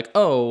think they're like,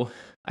 oh,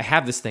 I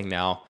have this thing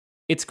now.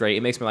 It's great.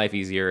 It makes my life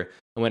easier.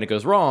 And when it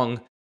goes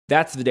wrong,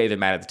 that's the day they're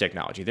mad at the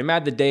technology. They're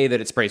mad the day that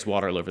it sprays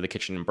water all over the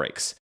kitchen and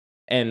breaks.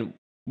 And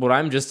what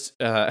I'm just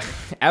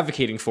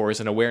advocating for is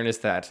an awareness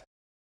that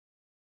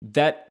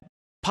that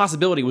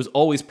possibility was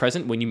always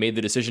present when you made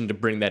the decision to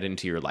bring that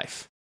into your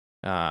life.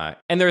 And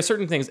there are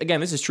certain things, again,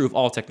 this is true of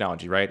all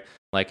technology, right?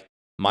 Like,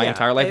 my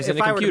entire life is in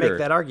a computer. If I were to make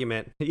that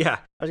argument, I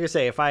was going to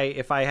say, if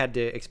I had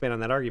to expand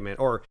on that argument,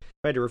 or if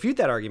I had to refute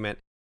that argument,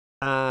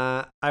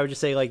 I would just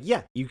say, like,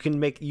 yeah, you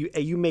can make,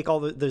 you make all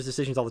those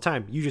decisions all the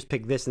time. You just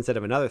pick this instead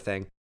of another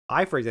thing.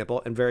 I, for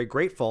example, am very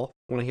grateful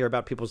when I hear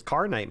about people's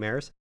car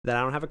nightmares that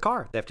I don't have a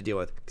car they have to deal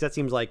with, because that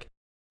seems like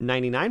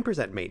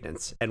 99%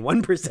 maintenance and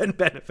 1%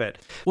 benefit.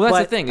 Well,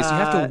 that's the thing, is you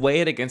have to weigh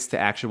it against the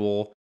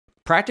actual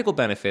practical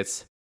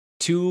benefits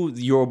to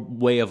your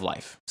way of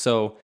life.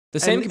 So the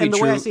same can be true. And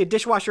the way I see a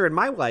dishwasher in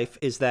my life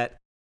is that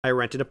I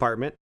rent an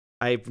apartment.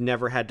 I've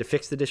never had to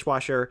fix the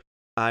dishwasher.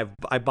 I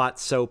bought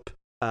soap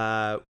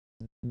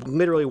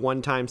literally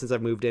one time since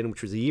I've moved in,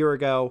 which was a year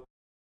ago.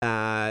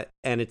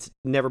 And it's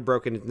never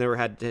broken. It's never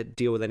had to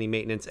deal with any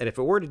maintenance. And if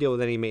it were to deal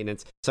with any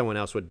maintenance, someone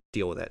else would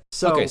deal with it.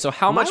 So, okay, so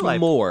how much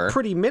more?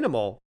 Pretty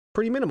minimal.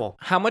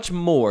 How much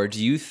more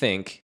do you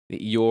think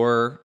that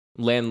your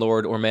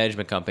landlord or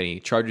management company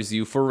charges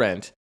you for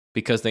rent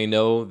because they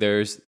know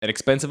there's an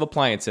expensive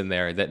appliance in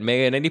there that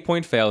may at any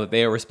point fail that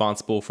they are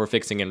responsible for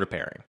fixing and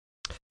repairing?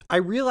 I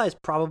realize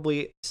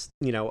probably,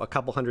 a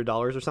couple $100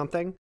 or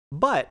something,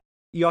 but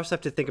you also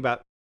have to think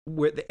about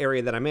where the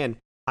area that I'm in.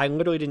 I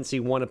literally didn't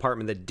see one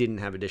apartment that didn't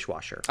have a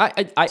dishwasher.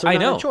 I So not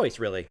know. a choice,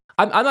 really.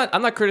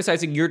 I'm not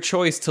criticizing your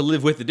choice to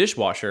live with the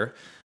dishwasher.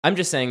 I'm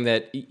just saying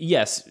that,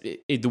 yes,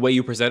 the way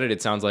you presented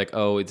it sounds like,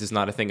 oh, it is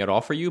not a thing at all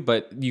for you,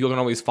 but you can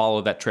always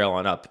follow that trail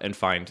on up and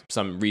find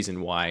some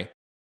reason why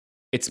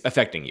it's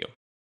affecting you.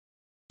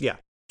 Yeah.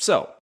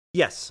 So,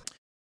 Yes.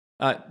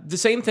 the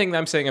same thing that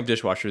I'm saying of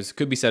dishwashers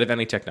could be said of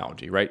any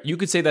technology, right? You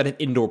could say that of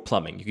indoor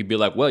plumbing. You could be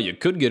like, well, you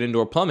could get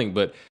indoor plumbing,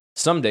 but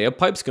someday a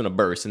pipe's going to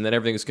burst and then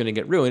everything's going to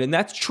get ruined. And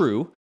that's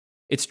true.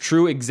 It's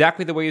true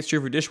exactly the way it's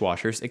true for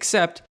dishwashers,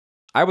 except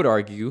I would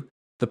argue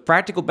the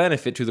practical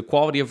benefit to the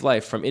quality of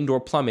life from indoor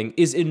plumbing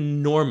is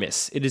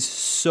enormous. It is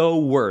so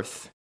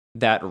worth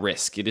that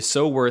risk. It is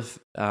so worth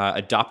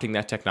adopting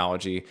that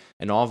technology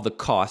and all of the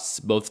costs,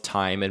 both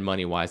time and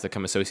money-wise, that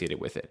come associated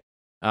with it.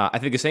 I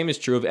think the same is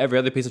true of every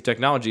other piece of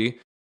technology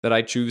that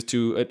I choose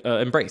to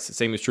embrace. The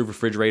same is true of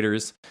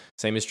refrigerators.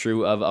 Same is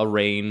true of a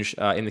range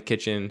in the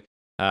kitchen.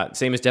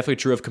 Same is definitely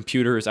true of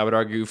computers. I would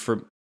argue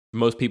for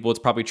most people, it's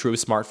probably true of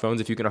smartphones.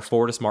 If you can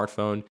afford a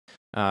smartphone,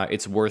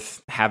 it's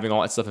worth having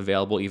all that stuff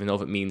available, even though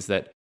if it means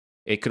that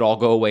it could all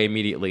go away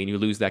immediately and you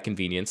lose that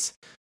convenience.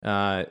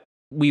 I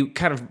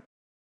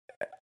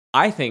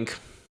think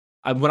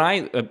when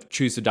I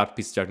choose to adopt a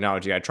piece of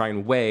technology, I try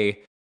and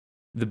weigh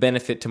the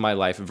benefit to my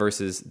life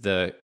versus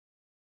the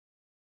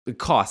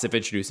cost of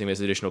introducing this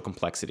additional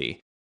complexity.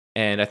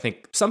 And I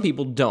think some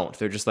people don't.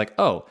 They're just like,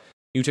 oh,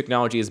 new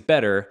technology is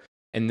better.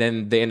 And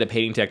then they end up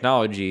hating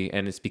technology,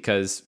 and it's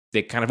because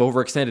they kind of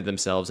overextended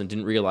themselves and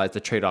didn't realize the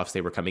trade-offs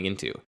they were coming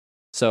into.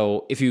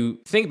 So if you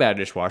think about a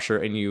dishwasher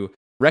and you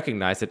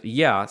recognize that,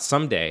 yeah,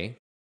 someday,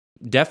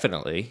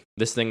 definitely,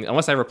 this thing,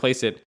 unless I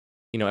replace it,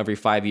 every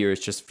 5 years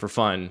just for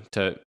fun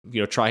to,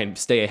 try and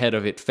stay ahead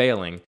of it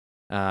failing,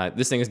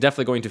 this thing is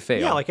definitely going to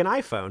fail. Yeah, like an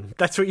iPhone.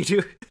 That's what you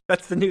do.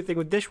 That's the new thing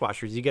with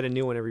dishwashers. You get a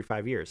new one every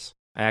 5 years.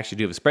 I actually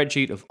do have a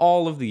spreadsheet of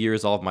all of the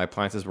years all of my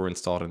appliances were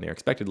installed and their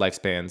expected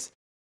lifespans.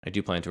 I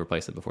do plan to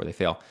replace them before they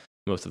fail,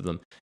 most of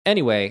them.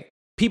 Anyway,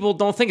 people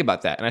don't think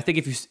about that. And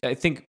I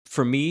think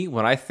for me,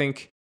 when I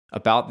think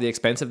about the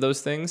expense of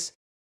those things,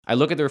 I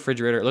look at the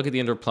refrigerator, I look at the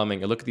indoor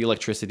plumbing, I look at the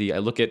electricity, I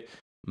look at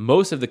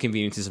most of the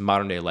conveniences of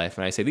modern day life,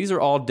 and I say, these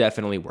are all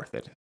definitely worth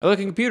it. I look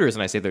at computers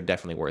and I say, they're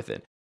definitely worth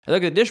it. I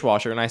look at the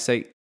dishwasher and I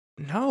say,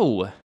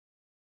 no,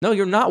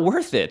 you're not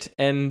worth it.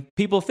 And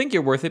people think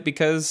you're worth it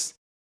because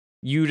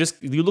you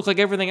look like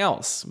everything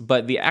else.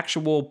 But the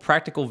actual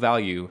practical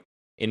value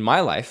in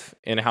my life,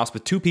 in a house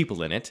with 2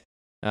 people in it,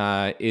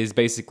 is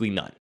basically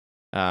none.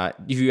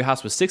 If you have a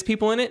house with 6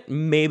 people in it,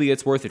 maybe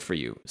it's worth it for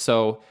you.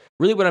 So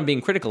really what I'm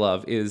being critical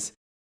of is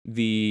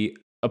the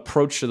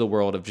approach to the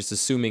world of just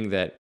assuming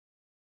that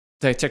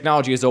the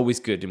technology is always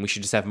good and we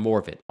should just have more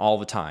of it all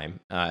the time,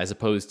 as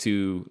opposed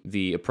to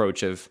the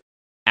approach of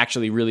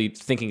actually really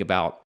thinking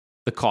about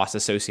the costs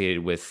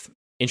associated with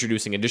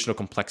introducing additional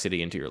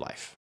complexity into your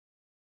life.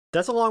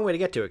 That's a long way to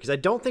get to it, because I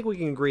don't think we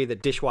can agree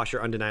that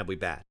dishwasher undeniably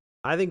bad.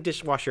 I think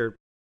dishwasher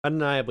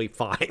undeniably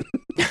fine.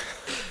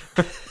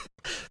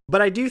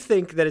 But I do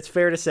think that it's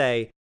fair to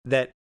say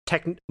that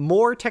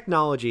more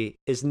technology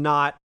is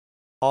not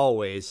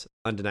always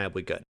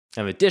undeniably good.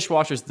 And the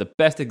dishwasher is the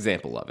best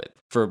example of it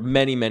for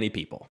many, many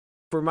people.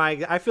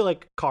 I feel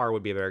like car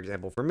would be a better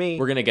example for me.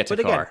 We're gonna get to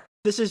but car. Again,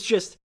 this is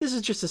just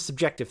a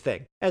subjective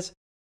thing. As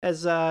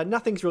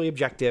nothing's really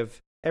objective.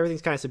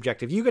 Everything's kind of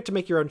subjective. You get to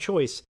make your own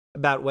choice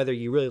about whether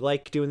you really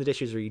like doing the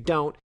dishes or you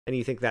don't, and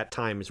you think that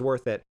time is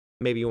worth it.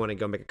 Maybe you want to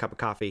go make a cup of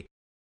coffee,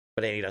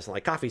 but Andy doesn't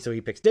like coffee, so he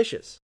picks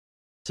dishes.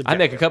 I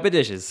make a cup of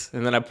dishes,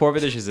 and then I pour the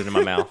dishes into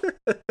my mouth.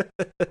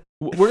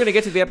 We're going to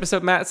get to the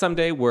episode, Matt,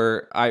 someday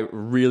where I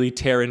really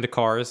tear into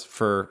cars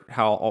for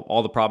how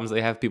all the problems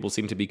they have. People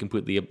seem to be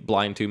completely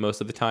blind to most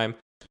of the time.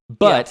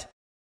 But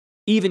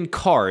even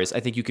cars, I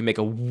think you can make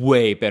a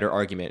way better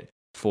argument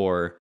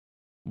for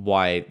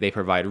why they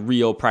provide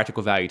real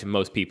practical value to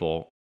most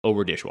people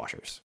over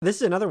dishwashers. This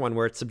is another one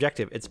where it's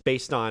subjective. It's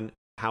based on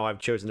how I've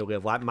chosen to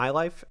live my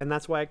life, and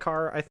that's why a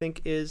car, I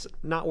think, is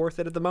not worth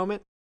it at the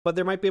moment. But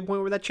there might be a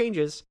point where that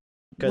changes.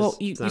 Well,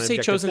 you say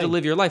chosen to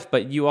live your life,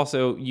 but you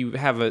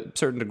have a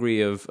certain degree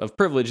of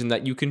privilege in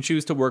that you can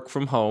choose to work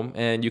from home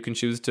and you can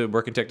choose to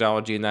work in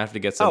technology and not have to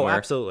get somewhere. Oh,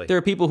 absolutely. There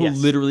are people who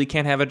literally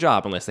can't have a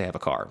job unless they have a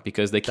car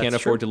because they can't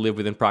afford to live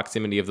within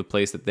proximity of the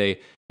place that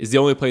is the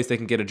only place they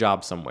can get a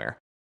job somewhere.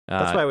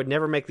 That's why I would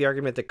never make the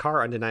argument that car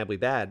are undeniably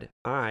bad.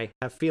 I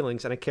have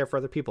feelings and I care for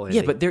other people. Andy.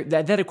 Yeah, but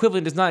that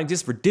equivalent does not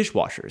exist for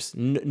dishwashers.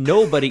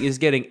 Nobody is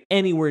getting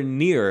anywhere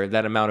near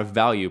that amount of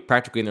value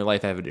practically in their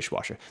life out of a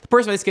dishwasher. The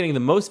person that's getting the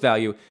most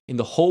value in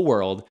the whole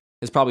world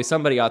is probably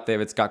somebody out there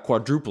that's got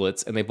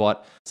quadruplets and they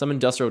bought some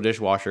industrial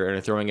dishwasher and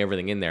are throwing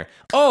everything in there.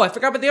 Oh, I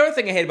forgot about the other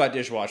thing I hate about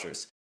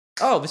dishwashers.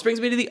 Oh, this brings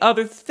me to the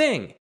other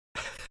thing.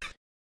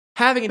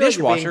 Having a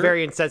dishwasher, you're being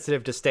very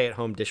insensitive to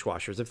stay-at-home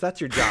dishwashers. If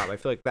that's your job, I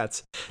feel like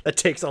that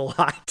takes a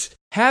lot.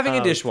 Having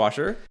a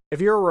dishwasher,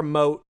 if you're a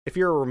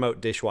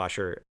remote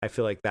dishwasher, I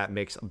feel like that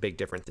makes a big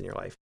difference in your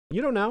life.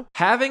 You don't know.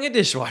 Having a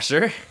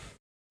dishwasher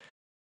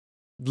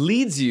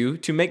leads you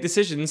to make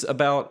decisions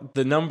about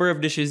the number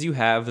of dishes you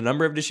have, the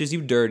number of dishes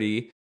you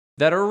dirty,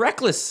 that are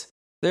reckless.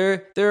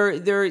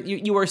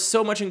 You are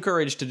so much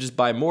encouraged to just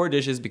buy more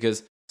dishes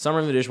because some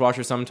are in the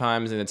dishwasher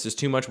sometimes, and it's just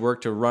too much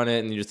work to run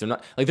it, and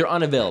they're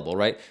unavailable,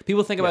 right?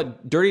 People think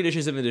about dirty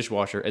dishes in the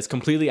dishwasher as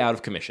completely out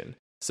of commission.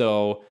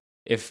 So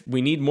if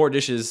we need more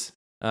dishes,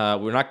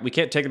 we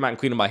can't take them out and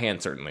clean them by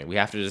hand. Certainly, we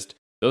have to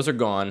those are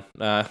gone.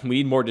 We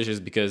need more dishes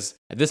because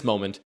at this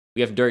moment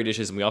we have dirty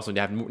dishes, and we also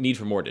have need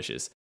for more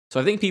dishes. So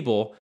I think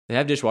people that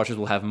have dishwashers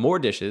will have more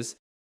dishes.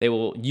 They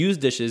will use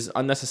dishes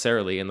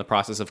unnecessarily in the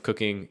process of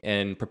cooking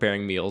and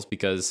preparing meals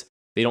because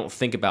they don't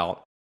think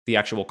about the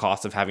actual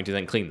cost of having to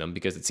then clean them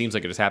because it seems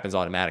like it just happens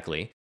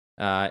automatically.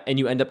 And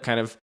you end up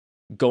kind of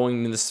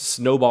going in this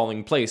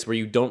snowballing place where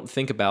you don't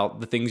think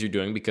about the things you're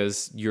doing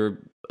because you're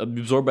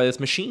absorbed by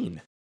this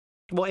machine.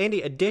 Well,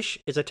 Andy, a dish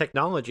is a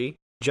technology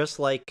just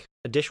like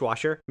a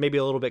dishwasher, maybe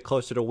a little bit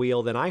closer to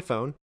wheel than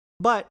iPhone,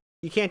 but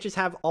you can't just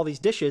have all these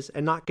dishes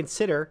and not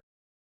consider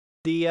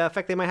the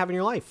effect they might have in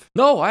your life.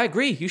 No, I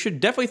agree. You should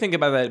definitely think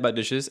about that about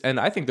dishes, and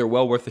I think they're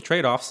well worth the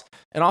trade-offs.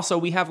 And also,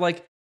 we have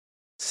like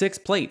 6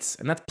 plates,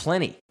 and that's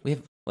plenty. We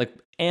have like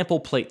ample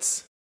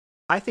plates.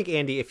 I think,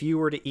 Andy, if you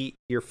were to eat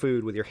your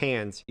food with your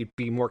hands, you'd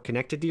be more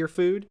connected to your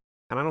food,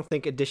 and I don't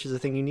think a dish is a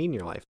thing you need in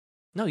your life.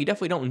 No, you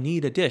definitely don't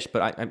need a dish,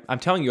 but I'm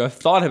telling you, I've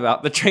thought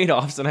about the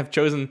trade-offs, and I've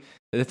chosen.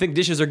 I think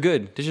dishes are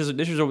good.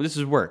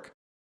 Dishes work.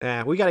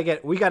 We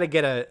gotta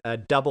get a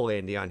double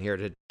Andy on here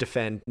to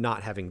defend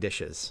not having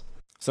dishes.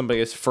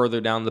 Somebody is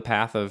further down the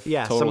path of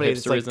total somebody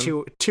hipsterism. that's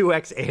like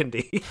 2x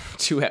Andy.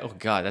 Oh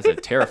God, that's a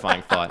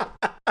terrifying thought.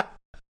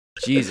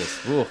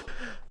 Jesus.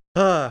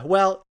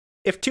 Well,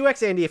 if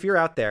 2x Andy, if you're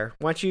out there,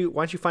 why don't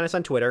you find us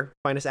on Twitter?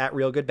 Find us at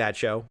Real Good Bad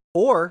Show.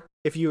 Or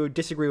if you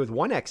disagree with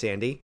 1x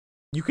Andy,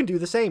 you can do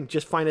the same.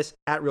 Just find us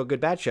at Real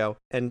Good Bad Show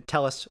and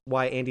tell us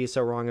why Andy is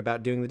so wrong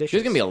about doing the dishes.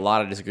 There's gonna be a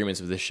lot of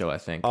disagreements with this show, I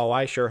think. Oh,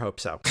 I sure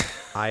hope so.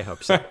 I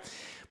hope so.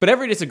 But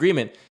every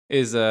disagreement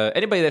is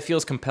anybody that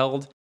feels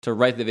compelled to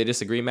write that they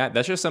disagree, Matt,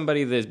 that's just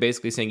somebody that is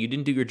basically saying you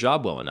didn't do your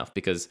job well enough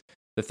because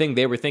the thing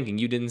they were thinking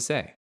you didn't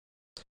say.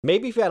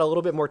 Maybe if you had a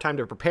little bit more time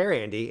to prepare,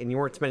 Andy, and you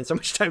weren't spending so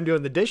much time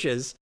doing the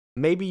dishes,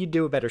 maybe you'd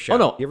do a better show. Oh,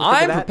 no,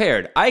 I'm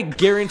prepared. I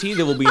guarantee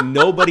there will be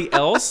nobody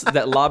else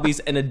that lobbies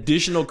an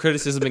additional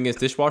criticism against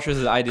dishwashers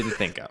that I didn't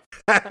think of.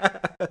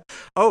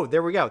 Oh,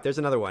 there we go. There's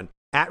another one.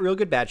 At Real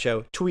Good Bad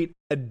Show, tweet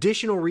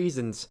additional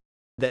reasons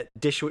that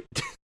dishwashers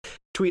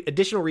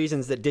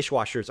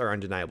are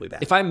undeniably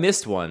bad. If I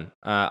missed one,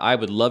 I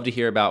would love to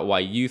hear about why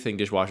you think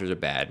dishwashers are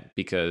bad,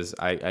 because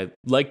I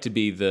like to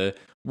be the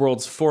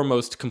world's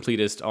foremost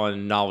completist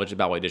on knowledge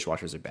about why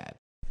dishwashers are bad.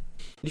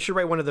 You should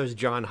write one of those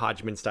John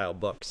Hodgman-style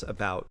books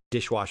about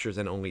dishwashers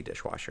and only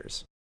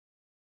dishwashers.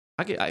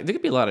 There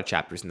could be a lot of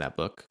chapters in that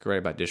book, right,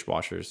 about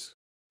dishwashers.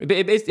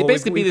 It'd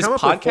basically be this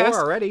podcast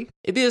already.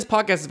 It'd be this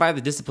podcast if I had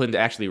the discipline to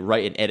actually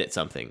write and edit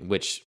something,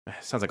 which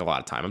sounds like a lot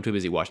of time. I'm too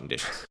busy washing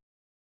dishes.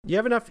 You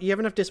have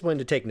enough discipline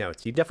to take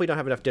notes. You definitely don't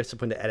have enough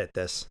discipline to edit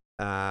this,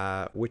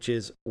 which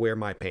is where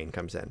my pain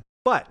comes in.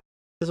 But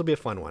this will be a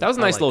fun one. That was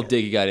a nice little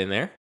dig you got in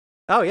there.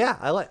 Oh yeah,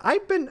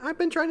 I've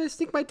been trying to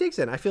sneak my digs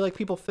in. I feel like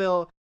people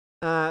thought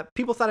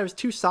I was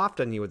too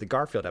soft on you with the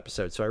Garfield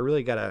episode, so I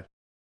really gotta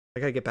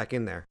get back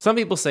in there. Some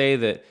people say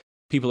that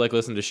people like to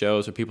listen to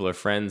shows where people are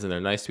friends and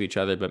they're nice to each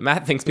other, but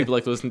Matt thinks people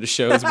like to listen to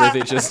shows where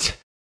they just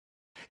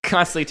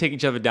constantly take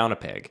each other down a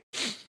peg.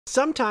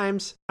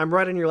 Sometimes I'm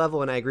right on your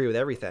level and I agree with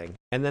everything,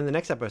 and then the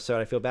next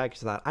episode I feel bad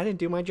because I thought I didn't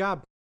do my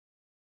job.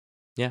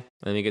 Yeah, and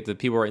then you get the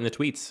people writing the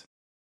tweets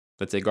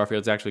that say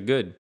Garfield's actually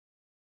good.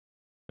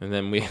 And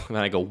then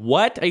I go,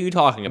 what are you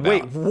talking about?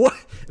 Wait,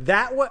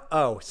 what?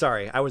 Oh,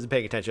 sorry. I wasn't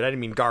paying attention. I didn't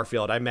mean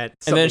Garfield. I meant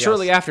something And then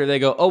shortly else. after, they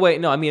go, oh, wait,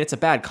 no, I mean, it's a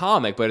bad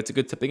comic, but it's a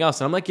good something else.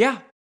 And I'm like, yeah,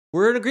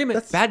 we're in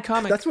agreement. Bad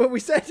comic. That's what we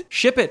said.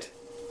 Ship it.